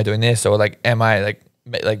movie? Am I doing this? Or like, am I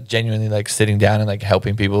like genuinely like sitting down and like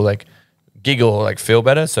helping people like giggle or like feel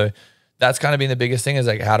better? So that's kind of been the biggest thing is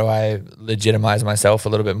like, how do I legitimize myself a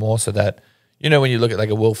little bit more so that, you know, when you look at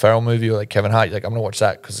like a Will Ferrell movie or like Kevin Hart, you're like, I'm gonna watch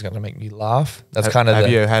that because it's gonna make me laugh. That's kind of. Have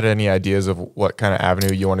you had any ideas of what kind of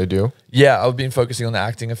avenue you want to do? Yeah, I've been focusing on the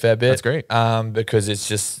acting a fair bit. That's great. Because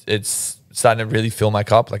it's starting to really fill my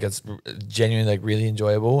cup. Like it's genuinely like really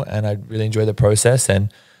enjoyable, and I really enjoy the process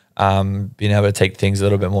and being able to take things a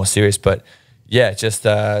little bit more serious. But yeah, just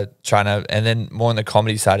trying to, and then more on the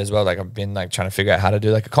comedy side as well. Like I've been like trying to figure out how to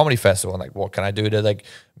do like a comedy festival and like what can I do to like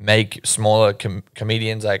make smaller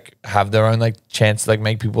comedians like have their own like chance to like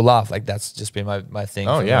make people laugh. Like that's just been my thing.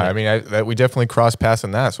 Oh yeah, I mean, we definitely cross paths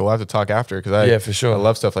on that, so we'll have to talk after because yeah, for sure, I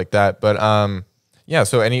love stuff like that. But yeah.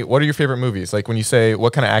 So what are your favorite movies? Like when you say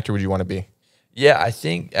what kind of actor would you want to be? Yeah, I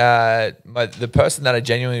think the person that I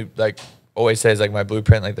genuinely like always says like my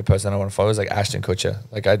blueprint, like the person I want to follow is like Ashton Kutcher.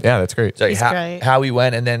 Like yeah, that's great. Like He's great. how he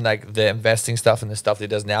went and then like the investing stuff and the stuff that he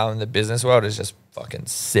does now in the business world is just fucking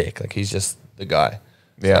sick. Like he's just the guy.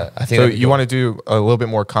 Yeah, so I think so you want to do a little bit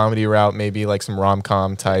more comedy route, maybe like some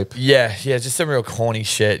rom-com type. Yeah, just some real corny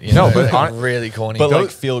shit. You know, but like, really corny. But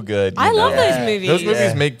like feel good. I you love know? those movies. Those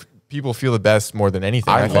movies make people feel the best more than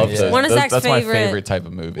anything. I love those. One of Zach's That's my favorite- favorite type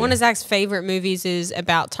of movie. One of Zach's favorite movies is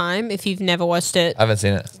About Time. If you've never watched it, I haven't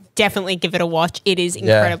seen it. definitely give it a watch. It is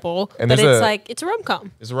incredible. And but there's it's a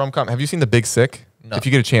rom-com. It's a rom-com. Have you seen The Big Sick? No. If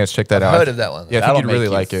you get a chance, check that out. I've heard of that one. Yeah, I That'll think you'd really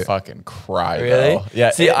make you like it. Fucking cry, Really? bro.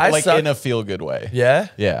 Yeah. See, I like suck- in a feel good way. Yeah?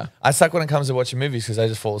 Yeah. I suck when it comes to watching movies because I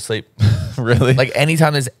just fall asleep. Really? Like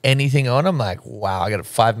anytime there's anything on, I'm like, wow, I got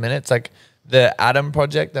 5 minutes. Like the Adam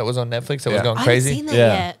Project that was on Netflix that was Yeah. going I haven't crazy. seen that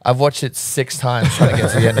Yeah. yet. I've watched it 6 times trying to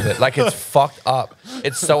get to the end of it. Like it's fucked up.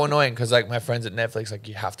 It's so annoying because like my friends at Netflix, like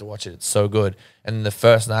you have to watch it. It's so good. And then the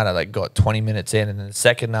first night I like got 20 minutes in, and then the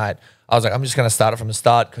second night I was like, I'm just gonna start it from the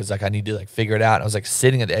start because like I need to like figure it out. I was like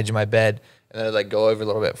sitting at the edge of my bed and then I'd like go over a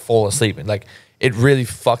little bit, fall asleep, and like it really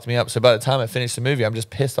fucked me up. So by the time I finished the movie, I'm just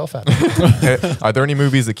pissed off at it. Are there any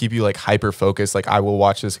movies that keep you like hyper focused? Like I will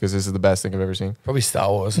watch this because this is the best thing I've ever seen. Probably Star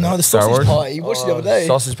Wars. No, the Star sausage Wars? party. You watched it the other day.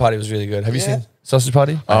 Sausage Party was really good. Have you Yeah. seen Sausage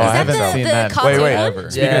Party? Oh, I that haven't the- seen the that. cartoon Wait. one? Ever.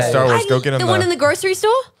 Speaking of Yeah. Star Wars, go get the them. one in the grocery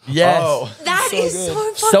store. Yes. Oh. That So is good. so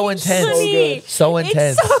fucking So intense. funny. So good. So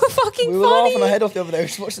intense. It's so fucking We were funny. laughing our head off the other day. We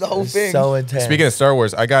just watched the whole thing. So intense. Speaking of Star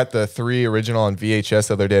Wars, I got the 3 original on VHS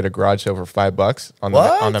the other day at a garage sale for $5 on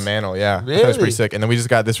What? on the mantle. Yeah, that was Really? pretty sick. And then we just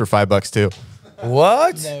got this for $5 too.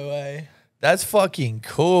 What? No way. That's fucking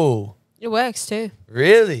cool. It works too.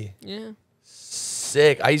 Really? Yeah.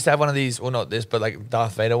 Sick. I used to have one of these, well, not this, but like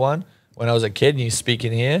Darth Vader one when I was a kid and you speak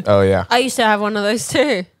in here. Oh yeah. I used to have one of those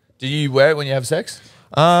too. Do you wear it when you have sex?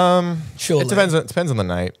 Surely. It depends on the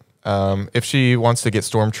night. If she wants to get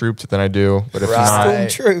stormtrooped, then I do. But if Right. not,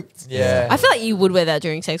 Stormtrooped. Yeah. I feel like you would wear that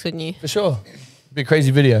during sex, wouldn't you? For sure. Be a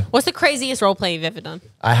crazy video. What's the craziest role play you've ever done?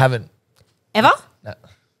 I haven't. Ever? No.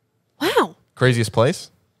 Wow. craziest place?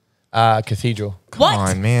 Cathedral. What? Come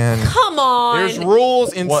on, man. Come on. There's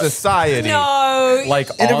rules in society. No. Like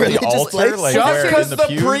In a on the religious altar, place? like Just where because in the,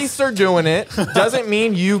 pews? priests are doing it doesn't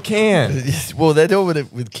mean you can. Well, they're doing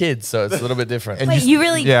it with kids, so it's a little bit different. And Wait, you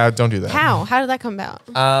really? Yeah, don't do that. How? How did that come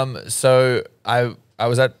about? So I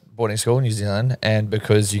was at boarding school in New Zealand, and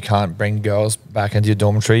because you can't bring girls back into your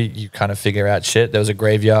dormitory, you kind of figure out shit. There was a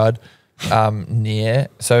graveyard near.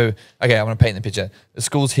 So, okay, I'm going to paint the picture. The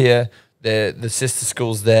school's here. The sister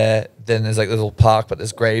school's there. Then there's like a little park, but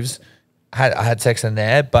there's graves. I had sex in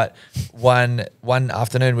there, but one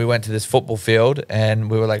afternoon we went to this football field and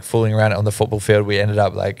we were like fooling around on the football field. We ended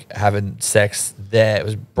up like having sex there. It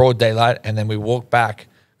was broad daylight, and then we walked back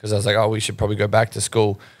because I was like, oh, we should probably go back to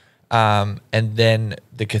school. And then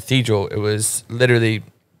the cathedral, it was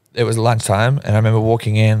lunchtime, and I remember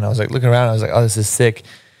walking in and I was like looking around, I was like, oh, this is sick.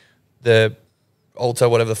 The altar,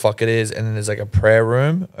 whatever the fuck it is, and then there's like a prayer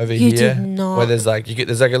room over here did not. where there's like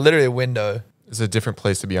literally a window. It's a different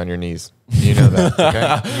place to be on your knees. You know that,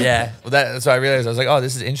 okay? Yeah. Well, that's what I realized. I was like, oh,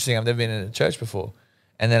 this is interesting. I've never been in a church before.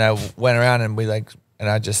 And then I went around and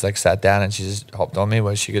I just like sat down, and she just hopped on me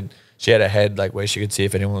where she had a head like where she could see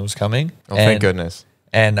if anyone was coming. Oh, thank goodness.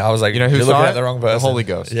 And I was like, you know who you're saw looking it? at the wrong person. The Holy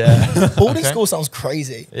Ghost. Yeah. Boarding school sounds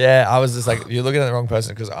crazy. Yeah. I was just like, you're looking at the wrong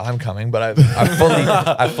person because I'm coming. But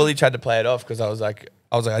I fully tried to play it off because I was like,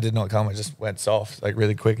 I did not come. I just went soft, like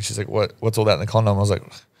really quick. And she's like, what's all that in the condom? I was like,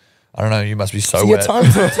 I don't know. You must be so You wet.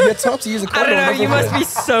 had time to use a I condom. don't know. You must be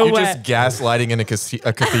so You're wet. just gaslighting in a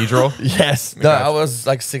cathedral. Yes. No, I was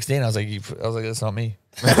like 16. I was like, that's not me.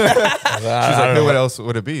 She's like, who else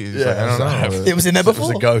would it be? He's like, I don't know. It was in there It was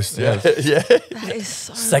before. a ghost. Yeah. Yeah. That is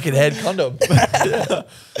so Second hand condom.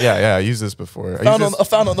 Yeah, I used this before. I Found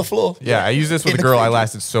used on the floor. I used this with In a the girl I cathedral.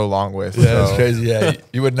 lasted so long with. Yeah, that's so. crazy. Yeah.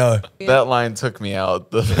 You would know. That line took me out.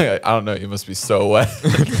 I don't know. You must be so wet.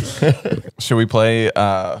 Should we play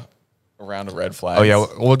a round of red flags? Oh yeah,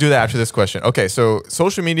 we'll do that after this question. Okay, so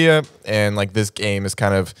social media and like this game is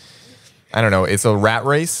kind of, I don't know, it's a rat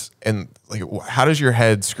race. And like, how does your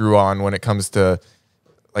head screw on when it comes to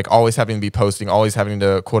like always having to be posting, always having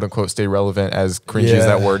to quote unquote stay relevant, as cringy as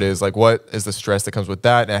that word is? Like, what is the stress that comes with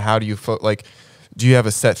that? And how do you like, do you have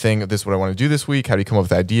a set thing of this, what I want to do this week? How do you come up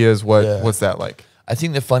with ideas? What's that like? I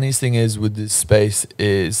think the funniest thing is with this space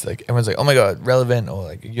is like everyone's like, oh my God, relevant, or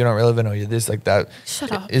like you're not relevant, or you're this, like that.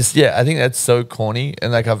 Shut up. It's, yeah, I think that's so corny.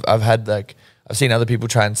 And like I've seen other people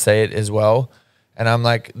try and say it as well. And I'm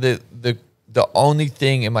like, the only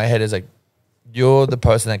thing in my head is like, you're the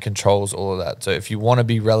person that controls all of that. So if you want to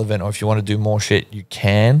be relevant or if you want to do more shit, you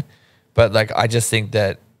can. But like, I just think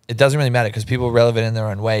that it doesn't really matter because people are relevant in their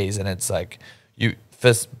own ways. And it's like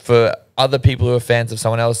for other people who are fans of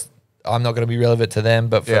someone else, I'm not going to be relevant to them.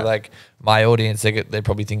 But for like my audience, they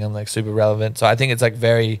probably think I'm like super relevant. So I think it's like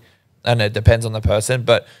very, I don't know, it depends on the person.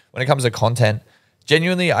 But when it comes to content,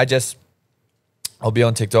 genuinely, I'll be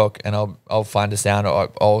on TikTok and I'll find a sound,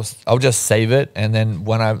 or I'll just save it, and then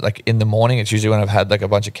when I like in the morning, it's usually when I've had like a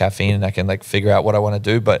bunch of caffeine and I can like figure out what I want to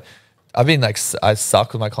do. But I've been like, I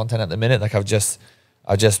suck with my content at the minute. Like I just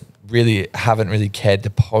really haven't really cared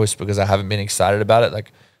to post because I haven't been excited about it.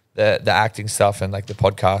 Like the acting stuff and like the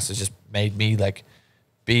podcast has just made me like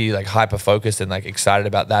be like hyper focused and like excited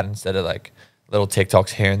about that instead of like little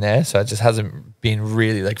TikToks here and there. So it just hasn't been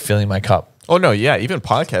really like filling my cup. Oh no, yeah, even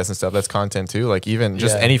podcasts and stuff, that's content too. Like even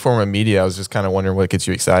just any form of media, I was just kind of wondering what gets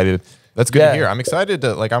you excited. That's good to hear. I'm excited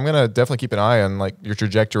to like, I'm gonna definitely keep an eye on like your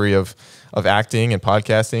trajectory of acting and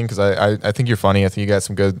podcasting, because I think you're funny. I think you got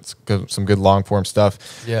some good long form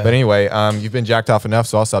stuff. Yeah. But anyway, you've been jacked off enough,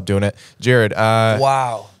 so I'll stop doing it. Jared,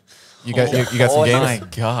 wow. You got some games? Oh my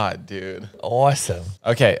God, dude. Awesome.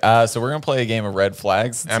 Okay, so we're going to play a game of red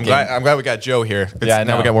flags. I'm glad we got Joe here. Yeah,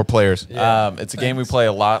 now we got more players. Yeah. It's a game we play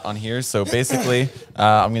a lot on here. So basically,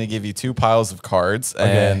 I'm going to give you 2 piles of cards,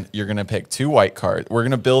 and you're going to pick 2 white cards. We're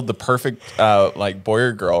going to build the perfect like boy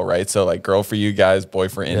or girl, right? So like girl for you guys, boy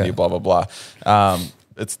for Indy, blah, blah, blah.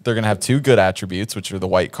 They're going to have 2 good attributes, which are the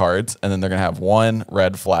white cards, and then they're going to have 1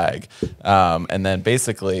 red flag. And then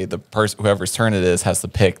basically the person, whoever's turn it is, has to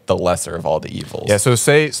pick the lesser of all the evils. Yeah, so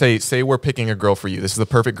say we're picking a girl for you. This is the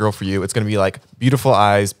perfect girl for you. It's going to be like beautiful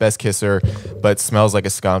eyes, best kisser, but smells like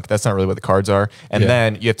a skunk. That's not really what the cards are. And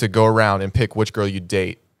then you have to go around and pick which girl you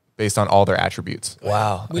date based on all their attributes.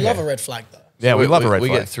 Wow. We love a red flag though. Yeah, we love a red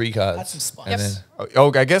flag. We get 3 cards. That's some spice. And then,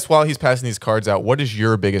 Oh, I guess while he's passing these cards out, what is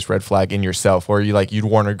your biggest red flag in yourself? Or you like, you'd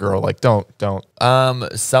warn a girl like, don't.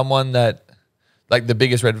 someone that, like the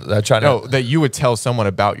biggest red, That you would tell someone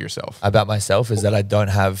about yourself. about myself is that I don't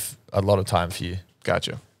have a lot of time for you.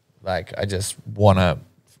 Gotcha. Like I just want to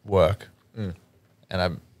work, and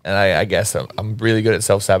I guess I'm really good at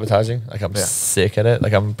self-sabotaging. Like I'm sick at it.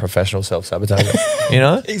 Like I'm a professional self-sabotager. You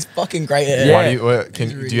know? He's fucking great at it. Yeah. Why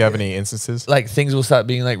do you have any instances? Like things will start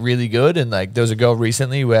being like really good, and like there was a girl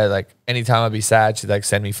recently where like anytime I'd be sad, she'd like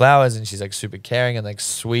send me flowers, and she's like super caring and like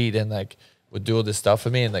sweet, and like would do all this stuff for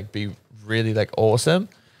me and like be really like awesome.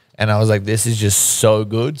 and I was like, this is just so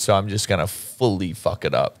good, so I'm just gonna fully fuck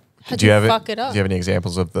it up. How'd you fuck it up? Do you have any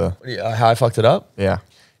examples of the? How I fucked it up? Yeah.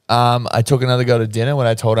 I took another girl to dinner when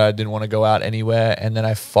I told her I didn't want to go out anywhere, and then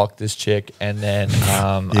I fucked this chick, and then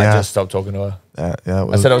I just stopped talking to her.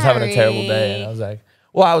 I said I was having a terrible day, and I was like,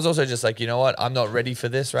 well, I was also just like, you know what? I'm not ready for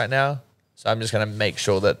this right now, so I'm just gonna make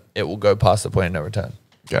sure that it will go past the point of no return.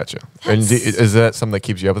 Gotcha. And is that something that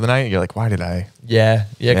keeps you up in the night? You're like, why did I? Yeah,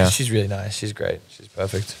 because she's really nice. She's great. She's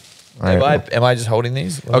perfect. Am I just holding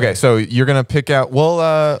these? Okay, so you're gonna pick out. We'll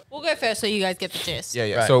go first so you guys get the gist.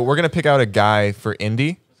 Yeah. Right. So we're gonna pick out a guy for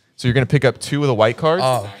Indy. So you're gonna pick up 2 of the white cards.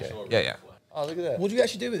 Oh, okay. Yeah. Oh, look at that. What do you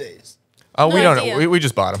actually do with these? Oh, we No don't know. idea. We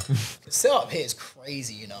just bought them. The setup here is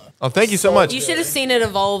crazy, you know. Oh, thank you so much. You should have seen it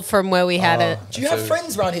evolve from where we had it. Do you have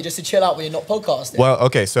friends around here just to chill out when you're not podcasting? Well,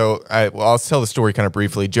 okay, so I'll tell the story kind of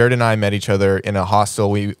briefly. Jared and I met each other in a hostel.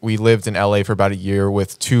 We lived in LA for about a year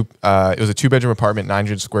with it was a 2-bedroom apartment,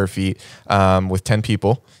 900 square feet, with 10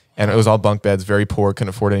 people. And it was all bunk beds, very poor, couldn't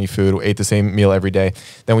afford any food. We ate the same meal every day.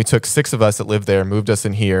 Then we took 6 of us that lived there, moved us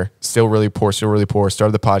in here, still really poor, started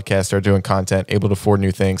the podcast, started doing content, able to afford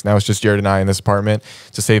new things. Now it's just Jared and I in this apartment.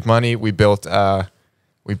 To save money, we built the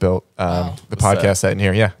podcast set in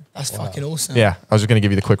here. Yeah. That's fucking awesome. Yeah. I was just going to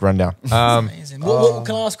give you the quick rundown. Amazing. What,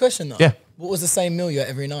 can I ask a question though? Yeah. What was the same meal you had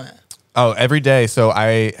every night? Oh, every day. So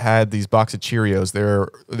I had these box of Cheerios. They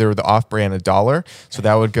were the off-brand $1. So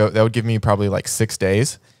that would give me probably like 6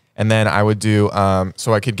 days. And then I would do,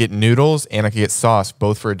 so I could get noodles and I could get sauce,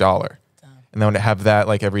 both for $1. And then I would have that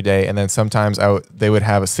like every day. And then sometimes they would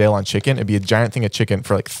have a sale on chicken. It'd be a giant thing of chicken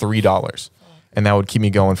for like $3. And that would keep me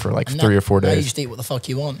going for like 3 or 4 Now you days. just eat what the fuck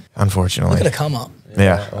you want. Unfortunately. Look at the come up.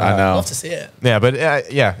 Yeah. I know. I'd love to see it. Yeah, but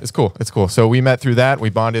yeah, it's cool. It's cool. So we met through that. We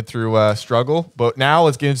bonded through struggle. But now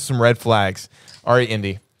let's get into some red flags. All right,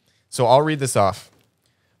 Indy. So I'll read this off.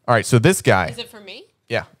 All right, so this guy. Is it for me?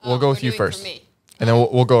 Yeah, we'll go with you doing for first. me. And then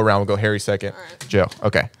we'll go around. We'll go Harry second. right. Joe.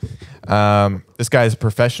 Okay. This guy is a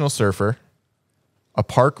professional surfer, a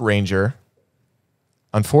park ranger.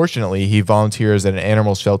 Unfortunately, he volunteers at an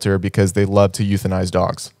animal shelter because they love to euthanize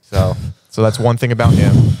dogs. So that's one thing about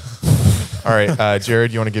him. All right,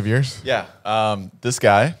 Jared, you want to give yours? Yeah. This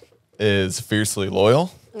guy is fiercely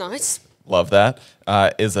loyal. Nice. Love that.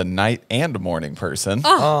 Is a night and morning person.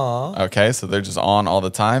 Okay, so they're just on all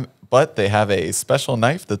the time. But they have a special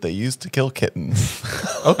knife that they use to kill kittens.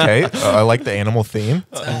 Okay. I like the animal theme.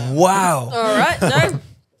 Wow. All right. No.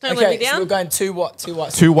 Don't let me Okay, so down. we're going 2 what? 2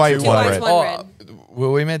 white. 2 white, Two 1 whites, red. one red.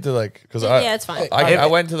 Were we meant to like? Because Yeah, it's fine. I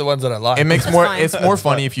went to the ones that I like. It makes fine. it's more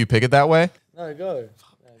funny if you pick it that way. no go.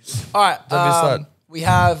 All right. Don't be a slut. We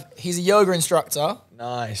have, he's a yoga instructor,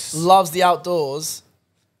 Nice. loves the outdoors,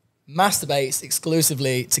 masturbates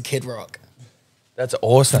exclusively to Kid Rock. That's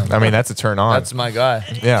awesome. I mean, that's a turn on. That's my guy.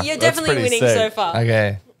 yeah. You're definitely pretty winning sick. so far.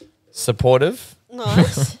 Okay. Supportive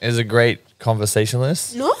Nice. is a great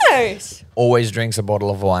conversationalist. Nice. Always drinks a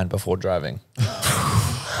bottle of wine before driving.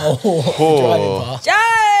 Driving past.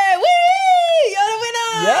 Jay, woo! You're the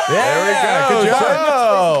winner. There we go. Good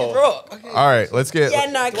job. Kid Rock. Okay. All right, let's get. Yeah,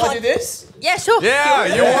 no, Do I do can't. this? Yeah, sure. Yeah,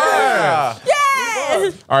 you won.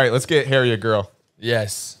 Yeah. All right, let's get Harry a girl.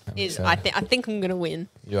 Yes. I think I'm gonna win.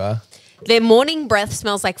 You are? Their morning breath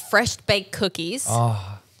smells like fresh baked cookies.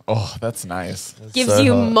 Oh, that's nice. Gives so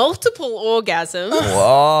you hot. multiple orgasms.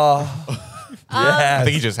 Whoa. I yeah.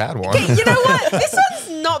 think he just had one. You know what? This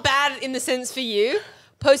one's not bad in the sense for you.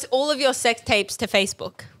 Post all of your sex tapes to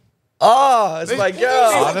Facebook. Oh, it's my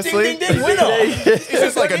girl. Honestly, Ding, ding, ding, winner. it's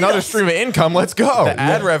just like another stream of income. Let's go. The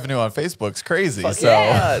ad revenue on Facebook's crazy. So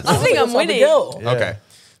yeah. I think I'm winning. Okay,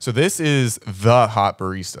 so this is the hot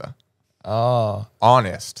barista. Oh,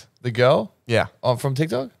 Honest. the girl? Yeah. Oh, from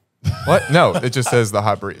TikTok? What? No, it just says the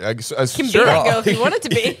hot barista. Can Sure. be that girl if you want it to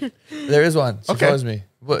be. There is one. She Okay. follows me.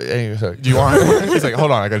 What, anyway, sorry. Do you want? He's like,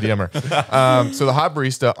 hold on, I got to DM her. So the hot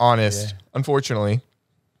barista, honest, unfortunately,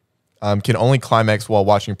 can only climax while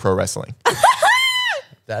watching pro wrestling.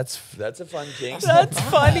 That's a fun king. That's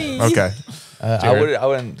funny. Okay. I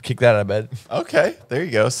wouldn't kick that out of bed. okay, there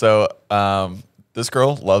you go. So this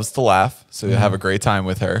girl loves to laugh, so you have a great time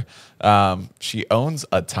with her. She owns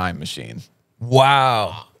a time machine.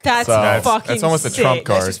 Wow. That's That's fucking almost a sick. trump Let's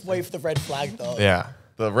card. just wait for the red flag though. Yeah.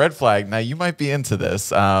 The red flag. Now you might be into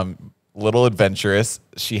this. Little adventurous.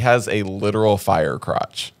 She has a literal fire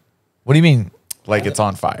crotch, What do you mean? like it's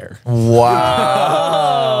on fire.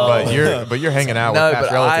 Wow. But you're hanging out No, with past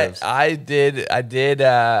but relatives. I did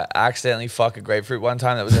accidentally fuck a grapefruit one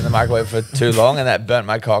time that was in the microwave for too long, and that burnt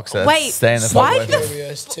my cock. So Wait, stay in the why microwave. the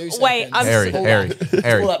Curious, 2 seconds. Wait, I'm Harry, Pull Harry, that-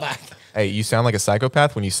 Harry. Pull that back. Hey, you sound like a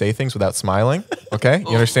psychopath when you say things without smiling. Okay, you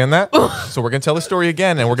understand that? So we're gonna tell the story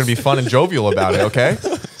again, and we're gonna be fun and jovial about it. Okay.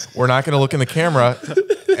 we're not going to look in the camera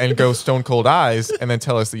and go stone cold eyes and then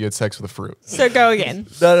tell us that you had sex with a fruit. So go again.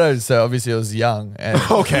 No. So obviously I was young. And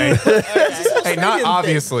Okay. Hey, not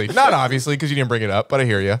obviously, because you didn't bring it up, but I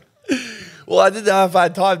hear you. well, I didn't know if I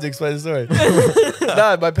had time to explain the story.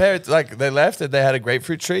 No, my parents, like, they left and they had a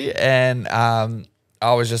grapefruit tree. And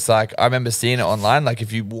I was just like, I remember seeing it online. Like,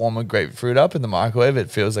 if you warm a grapefruit up in the microwave, it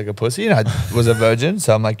feels like a pussy. And I was a virgin.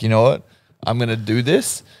 So I'm like, you know what? I'm going to do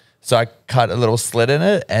this. So I cut a little slit in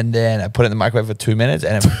it and then I put it in the microwave for 2 minutes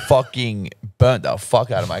and it fucking burnt the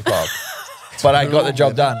fuck out of my cock. But I got the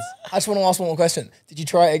job done. I just want to ask one more question. Did you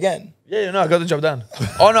try it again? Yeah, no, I got the job done.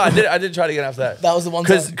 Oh no, I did try it again after that. That was the one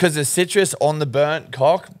time. Because the citrus on the burnt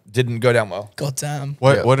cock didn't go down well. God damn.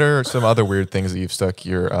 What are some other weird things that you've stuck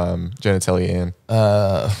your genitalia in?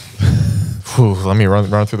 Let me run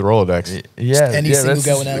through the Rolodex. Yeah, any single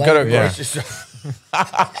girl in LA. Go to a Yeah. grocery store.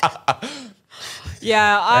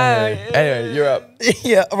 Yeah, Anyway, you're up.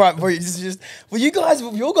 Yeah, all right. Well, your guys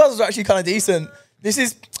are actually kind of decent.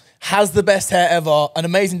 This has the best hair ever, an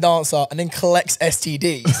amazing dancer, and then collects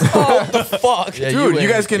STDs. What the fuck? Yeah, Dude, you win.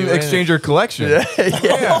 guys can You win. exchange your collection. Yeah.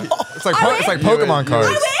 It's like Pokemon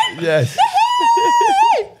cards. Yeah.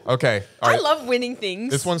 Okay. All I right. love winning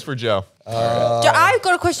things. This one's for Joe. Joe, I've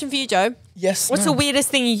got a question for you, Joe. Yes. What's the weirdest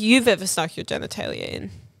thing you've ever stuck your genitalia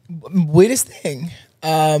in? weirdest thing?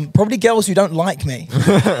 Probably girls who don't like me.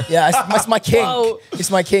 Yeah, it's my kink. Whoa. It's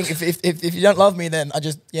my kink. If you don't love me, then I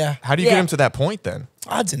just How do you get him to that point then?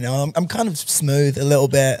 I don't know. I'm kind of smooth a little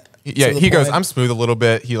bit. Yeah, to the he goes, point. I'm smooth a little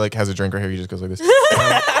bit. He like has a drink right here. He just goes like this.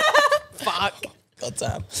 Fuck. God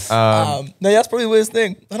damn. No, yeah, that's probably the weirdest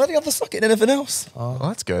thing. I don't think I've ever sucked it in anything else. Well,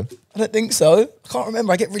 that's good. I don't think so. I can't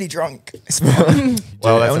remember. I get really drunk. It's fun.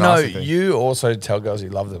 Well, that's an no, awesome thing. you also tell girls you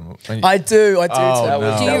love them. I do. Oh,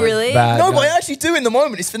 tell. Do you really? No, but I actually do in the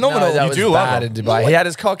moment. It's phenomenal. No, that You was do love bad him. in Dubai. He had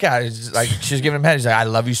his cock out. He's just like, she was giving him head. He's like, I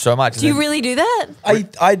love you so much. Do you really do that? I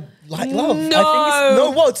like love.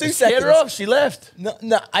 No. Whoa, 2 Get seconds. her off. She left. No,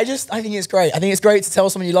 I think it's great. I think it's great to tell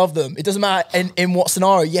someone you love them. It doesn't matter in what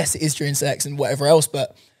scenario. Yes, it is during sex and whatever else,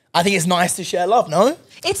 but I think it's nice to share love, no?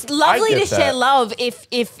 It's lovely to get share that. love if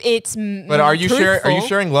it's But are you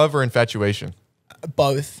sharing love or infatuation?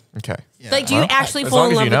 Both. Okay. Like, do you actually As fall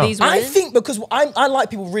long in as love you with know. these women? I think because I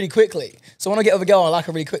like people really quickly. So when I get with a girl, I like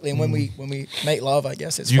her really quickly. And when we make love, I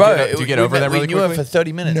guess it's Do you fun. get- do you get over that really We knew her quickly? for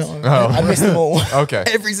 30 minutes. No, I missed them all. Okay.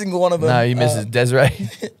 Every single one of them. No, you misses Desiree.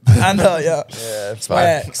 And her, yeah. Yeah, it's My fine.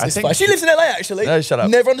 ex. It's fine. She lives in LA, actually. No, shut up.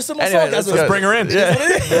 Never understood my Anyway, sarcasm. let's Bring her in.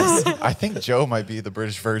 I think Joe might be the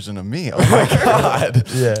British version of me. Oh my god.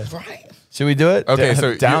 Yeah. Right. Should we do it? Okay,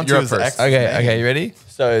 so Down you're to up his first. ex. Okay, you ready?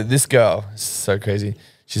 So this girl, is so crazy.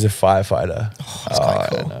 She's a firefighter. that's quite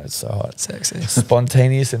cool. I know, it's so hot. Sexy.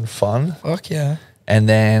 Spontaneous and fun. Fuck yeah. And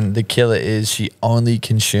then the killer is she only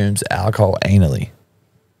consumes alcohol anally,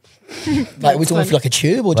 Like, we talking for like a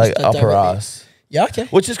tube or just like upper directly? ass. Yeah, okay.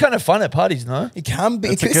 Which is kind of fun at parties, no? It can be.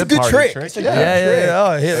 That's a It's a good good party trick. trick. It's a Yeah. good trick.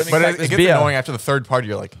 Oh, here, let me But crack it this gets beer. annoying after the third party.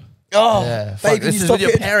 You're like, Oh, Yeah, babe, fuck, can this you is stop with your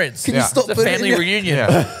it? parents. Can you Yeah. stop It's a putting it family in? reunion.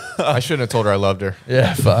 yeah. I shouldn't have told her I loved her.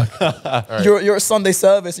 Yeah, fuck. You're at Sunday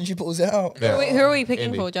service and she pulls it out. Yeah. Who are we picking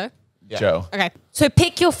Indy. for, Joe? Joe. Okay. So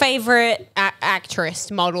pick your favorite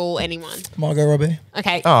actress, model, anyone. Margot Robbie.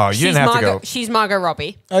 Okay. Oh, you didn't have to go. She's Margot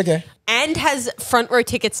Robbie Okay. and has front row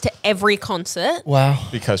tickets to every concert. Wow.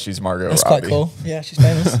 Because she's Margot That's Robbie. quite cool. Yeah, she's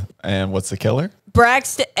famous. And what's the killer?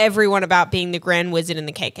 Brags to everyone about being the Grand Wizard in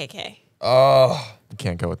the KKK. Oh, You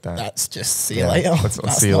can't go with that. That's just see you Yeah. later. Let's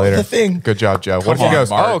That's see you not later. The thing. Good job, Joe. What if Come he on,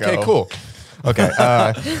 goes? Oh, Margot. okay, cool. Okay.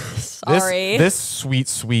 Sorry. This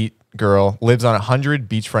sweet girl lives on 100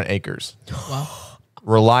 beachfront acres. Wow.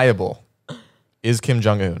 Reliable. Is Kim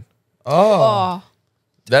Jong Un? Oh.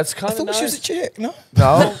 that's I kind of thought nice. she was a chick. No.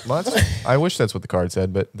 No. I wish that's what the card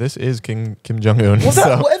said, but this is Kim Jong Un. Well,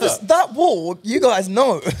 that wall, you guys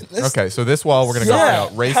know. Okay, so this wall we're gonna go Yeah.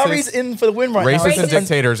 out. Racist, Harry's in for the win right now. racist and Racist.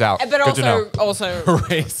 dictators out. But Good to know. also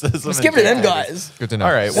Racism. Let's give it to them guys. Good to know.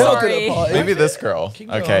 All right. They're Well, not good Sorry. at parties. maybe this girl.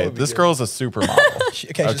 Jong Okay, would be this good. girl's a supermodel.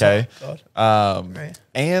 Okay. Okay. God. Right.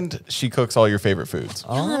 And she cooks all your favorite foods.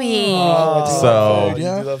 yummy. So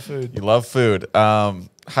yeah. You love food. you love food.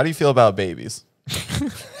 How do you feel about babies?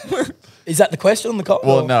 Is that the question on the card?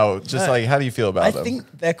 Well, no, just like how do you feel about I them? think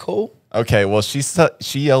they're cool. Okay, well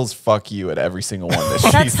she yells "fuck you" at every single one that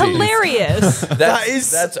she That's sees. hilarious.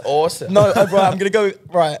 That's awesome. No, right. I'm gonna go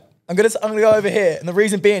right. I'm gonna go over here, and the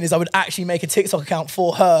reason being is I would actually make a TikTok account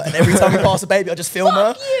for her, and every time we pass a baby, I just film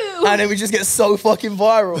her, Fuck you. and then we just get so fucking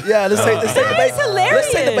viral. Yeah, let's take the baby. hilarious.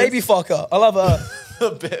 Let's take the baby fucker. I love her.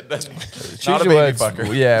 a bit. That's Choose not a your baby words.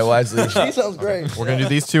 fucker. Yeah, wisely. She sounds great. We're gonna do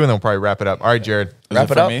these two and then we'll probably wrap it up. All right, Jared. Is Wrap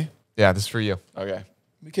it it for up. me? Yeah, this is for you. Okay.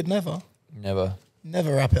 We could never. Never.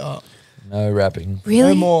 Never wrap it up. No rapping. Really?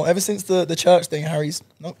 No more. Ever since the church thing, Harry's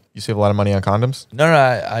nope. You save a lot of money on condoms? No,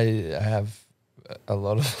 I have a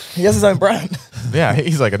lot of. He has his own brand. Yeah,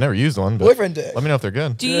 he's like, I've never used one, but Boyfriend did. let me know if they're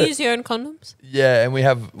good. Do you use your own condoms? Yeah, and we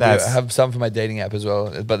have That's- some for my dating app as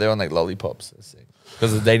well, but they're on like lollipops.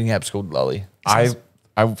 Because the dating app's called Lolly. I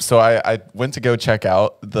went to go check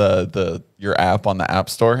out your app on the App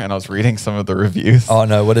Store, and I was reading some of the reviews. Oh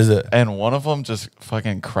no, what is it? And one of them just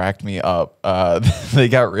fucking cracked me up. They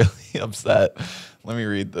got really upset. Let me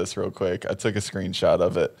read this real quick. I took a screenshot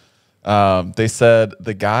of it. They said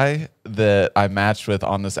the guy that I matched with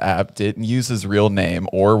on this app didn't use his real name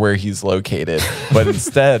or where he's located, but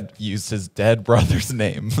instead used his dead brother's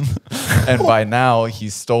name. And by now, he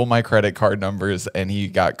stole my credit card numbers, and he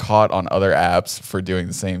got caught on other apps for doing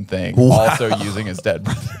the same thing, also using his dead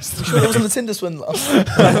brother's Sure, it was on the Tinder swindler.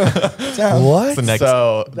 Damn. What? The next,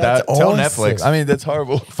 So tell Awesome. Netflix. I mean, that's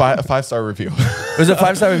horrible. five-star review. Was it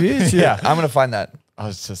 5-star review? Yeah. I'm gonna find that.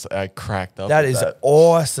 I cracked up. That with is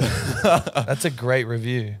awesome. That's a great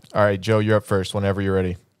review. All right, Joe, you're up first whenever you're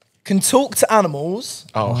ready. Can talk to animals.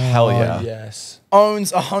 Oh, hell yeah. Yes.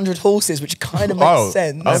 Owns 100 horses, which kind of makes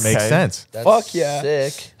sense. That makes Okay. sense. That's Fuck yeah.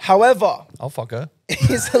 Sick. However, I'll fuck her.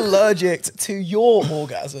 is allergic to your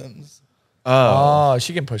orgasms. Oh,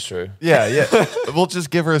 she can push through. Yeah. We'll just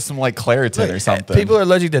give her some like Claritin or something. People are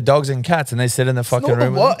allergic to dogs and cats, and they sit in the fucking Not the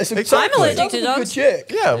room. what? It's a Exactly. I'm allergic to Good dogs.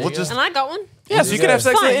 chick. yeah, we'll just And I got one. Yeah, so you can have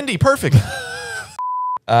sex in Fine. Indy. Perfect.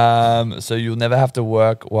 So you'll never have to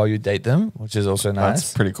work while you date them, which is also nice.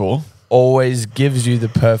 That's pretty cool. Always gives you the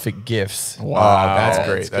perfect gifts. Wow, that's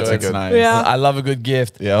great. That's a good. nice. Yeah. I love a good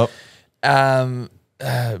gift. Yep.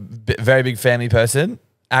 Very big family person.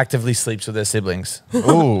 Actively sleeps with their siblings.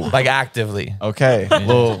 Ooh. Like actively. Okay.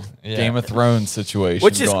 Little Yeah. Game of Thrones situation.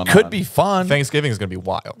 Which is going could on. be fun. Thanksgiving is gonna be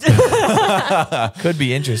wild. Could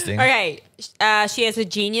be interesting. Okay. She has a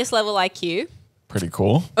genius level IQ. pretty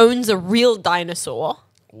cool. Owns a real dinosaur.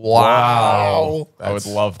 Wow. I would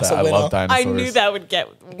love that. that's a I love winner. dinosaurs. I knew that would get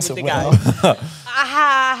with a the winner. guy.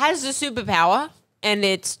 Has a superpower, and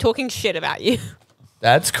it's talking shit about you.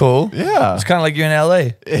 That's cool. Yeah. It's kind of like you're in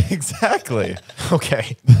LA. Exactly.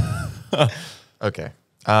 Okay. Okay.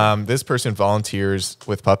 This person volunteers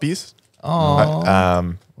with puppies.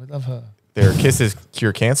 Oh, we love her. Their kisses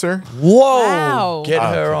cure cancer, Whoa. Wow. Get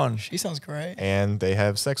her Okay. on. She sounds great. and they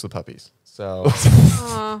have sex with puppies. So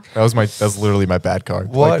that was literally my bad card.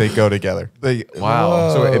 What? Like they go together.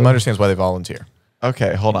 Wow. So it understands why they volunteer.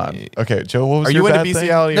 Okay, hold on. Okay, Joe, what was Are your you into bad thing?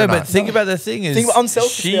 bestiality No, or but not? think about the thing is, Think about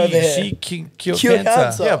unselfishly over here. she can cure Cure cancer.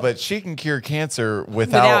 cancer. Yeah, but she can cure cancer Without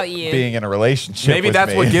without you. being in a relationship. Maybe with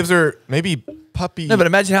that's me. what gives her puppy. No, but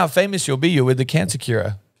imagine how famous you'll be. You're with the cancer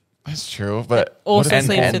cure, That's true, but Also And-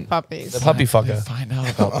 sleeps and with puppies. the puppy fucker. find out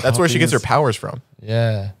about that's where she gets her puppies. powers from.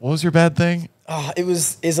 Yeah. What was your bad thing?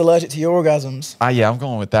 Is allergic to your orgasms. Yeah, I'm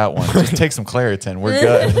going with that one. Just take some Claritin. We're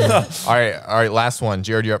good. All right. Last one.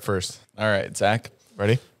 Jared, you're up first. All right, Zach.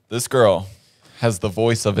 Ready? This girl has the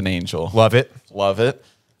voice of an angel. Love it. Love it.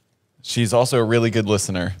 She's also a really good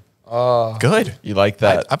listener. Good. You like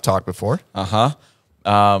that? I've talked before.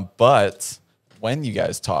 But when you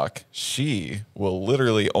guys talk, she will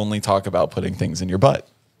literally only talk about putting things in your butt.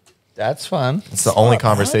 That's fun. It's the only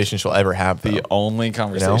conversation she'll ever have. The Though. only You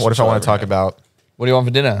conversation. know, what if I she'll want to ever talk have. about? What do you want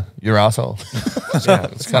for dinner? Your asshole. Yeah,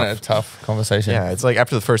 It's kind of a tough conversation. yeah. It's like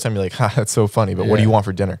after the first time, you're like, "Ha, that's so funny." But what do Yeah. you want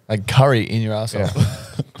for dinner? Like curry in your asshole.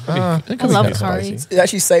 Yeah. I love It's curry. spicy. It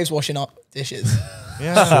actually saves washing up dishes.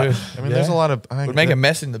 Yeah. I mean, there's a lot of. Would make a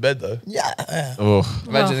mess in the bed though. Yeah. Ugh.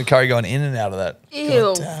 Imagine the curry going in and out of that.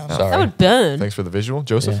 Ew. Damn. That Sorry. would burn. Thanks for the visual,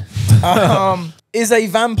 Joseph. Is a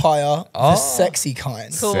vampire the sexy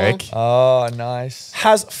kind. Cool. Sick. Oh, nice.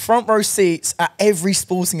 Has front row seats at every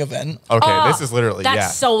sporting event. Okay, Oh, this is literally that yeah.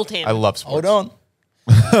 sold him. I love sports. Hold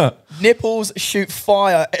on. Nipples shoot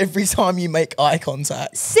fire every time you make eye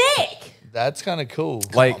contact. Sick. That's kind of cool.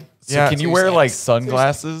 Like, so Yeah. can you 2 wear like seconds.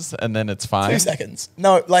 sunglasses and then it's fine? 2 seconds.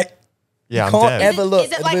 No, like Yeah, I'm can't dead. ever look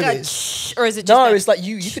Is it at like the a movies. shh, or is it just No, a- it's like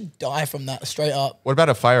you could die from that straight up. What about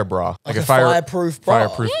a fire bra? Like a fireproof bra.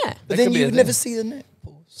 Fireproof. Yeah. But That then could be you a would never thing. see the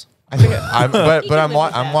nipples. I think I'm, but can I'm live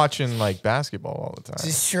with I'm that. watching like basketball all the time.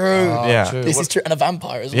 This is true. Yeah. true. This What- is true. And a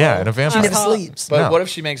vampire as well. Yeah, and a vampire. She never Uh-huh. sleeps. But No. what if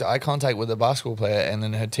she makes eye contact with a basketball player and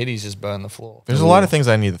then her titties just burn the floor? There's a lot of things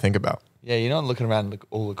I need to think about. Yeah, you're not looking around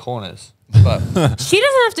all the corners. But She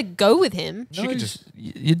doesn't have to go with him. she could just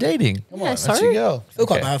you're dating. Come Yeah, on, that's sorry. your girl. I feel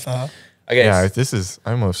quite Okay. bad for her. Okay. Yeah, this is.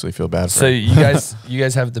 I mostly feel bad for. So her. you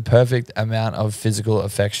guys have the perfect amount of physical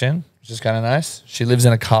affection, which is kind of nice. She lives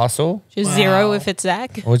in a castle, She's zero if it's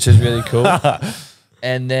Zach. which is really cool.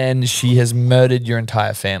 And then she has murdered your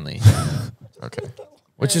entire family. Okay.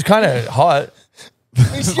 which is kind of hot.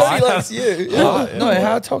 She only likes you. Yeah. No,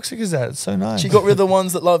 how toxic is that? It's so nice. She got rid of the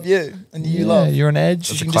ones that love you and you love. You're an edge.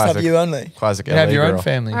 She You can just have you only. Classic can have LA your girl. own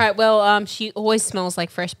family. All right. Well, she always smells like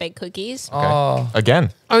fresh baked cookies. Oh,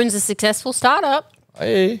 Again, Owns a successful startup.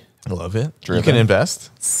 hey. I love it. Driven. You can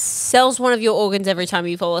invest. Sells one of your organs every time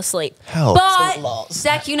you fall asleep. Hell. But That's a lot.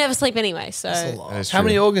 Zach, you never sleep anyway, so That is How true.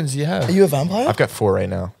 many organs do you have? Are you a vampire? I've got 4 right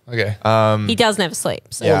now. Okay. he does never sleep.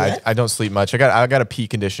 So. Yeah, yeah? I don't sleep much. I got a pee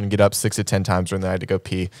condition. Get up 6 to 10 times during the night to go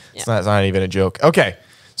pee. It's not even a joke. Okay,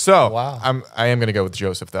 so Wow. I am gonna go with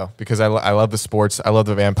Joseph though because I love the sports. I love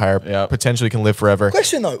the vampire. Yeah. Potentially can live forever.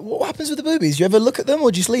 Question though, what happens with the boobies? Do you ever look at them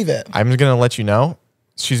or just leave it? I'm gonna let you know.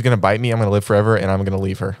 She's gonna bite me. I'm gonna live forever, and I'm gonna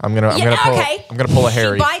leave her. I'm gonna pull a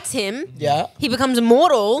Harry. She bites him. Yeah. He becomes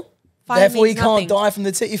immortal. Fire Therefore, he means can't nothing. die from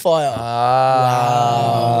the titty fire.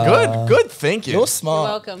 Good thinking. You're smart.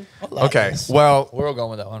 You're welcome. I like Okay, this. well, We're all going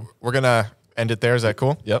with that one. we're gonna end it there. Is that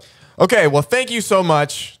cool? Yep. Okay, well, thank you so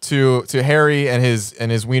much to Harry and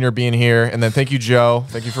his wiener being here, and then thank you, Joe.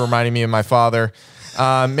 Thank you for reminding me of my father.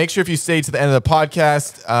 Make sure if you stay to the end of the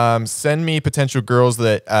podcast, send me potential girls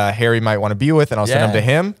that Harry might want to be with, and I'll send them to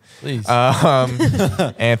him. Please.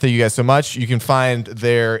 And thank you guys so much. You can find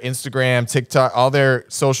their Instagram, TikTok, all their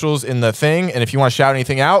socials in the thing. And if you want to shout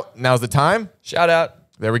anything out, now's the time. Shout out.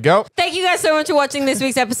 There we go. Thank you guys so much for watching this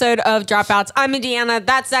week's episode of Dropouts. I'm Indiana.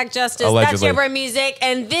 That's Zach Justice. Allegedly. That's Jebro Music.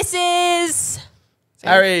 And this is...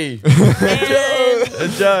 Harry.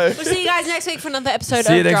 And Joe. we'll see you guys next week for another episode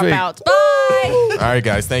See you of next week. Dropouts. Bye! All right,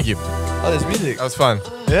 guys. Thank you. Oh, there's music. That was fun.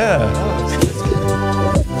 Yeah.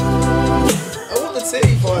 I want the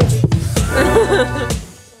titty fire.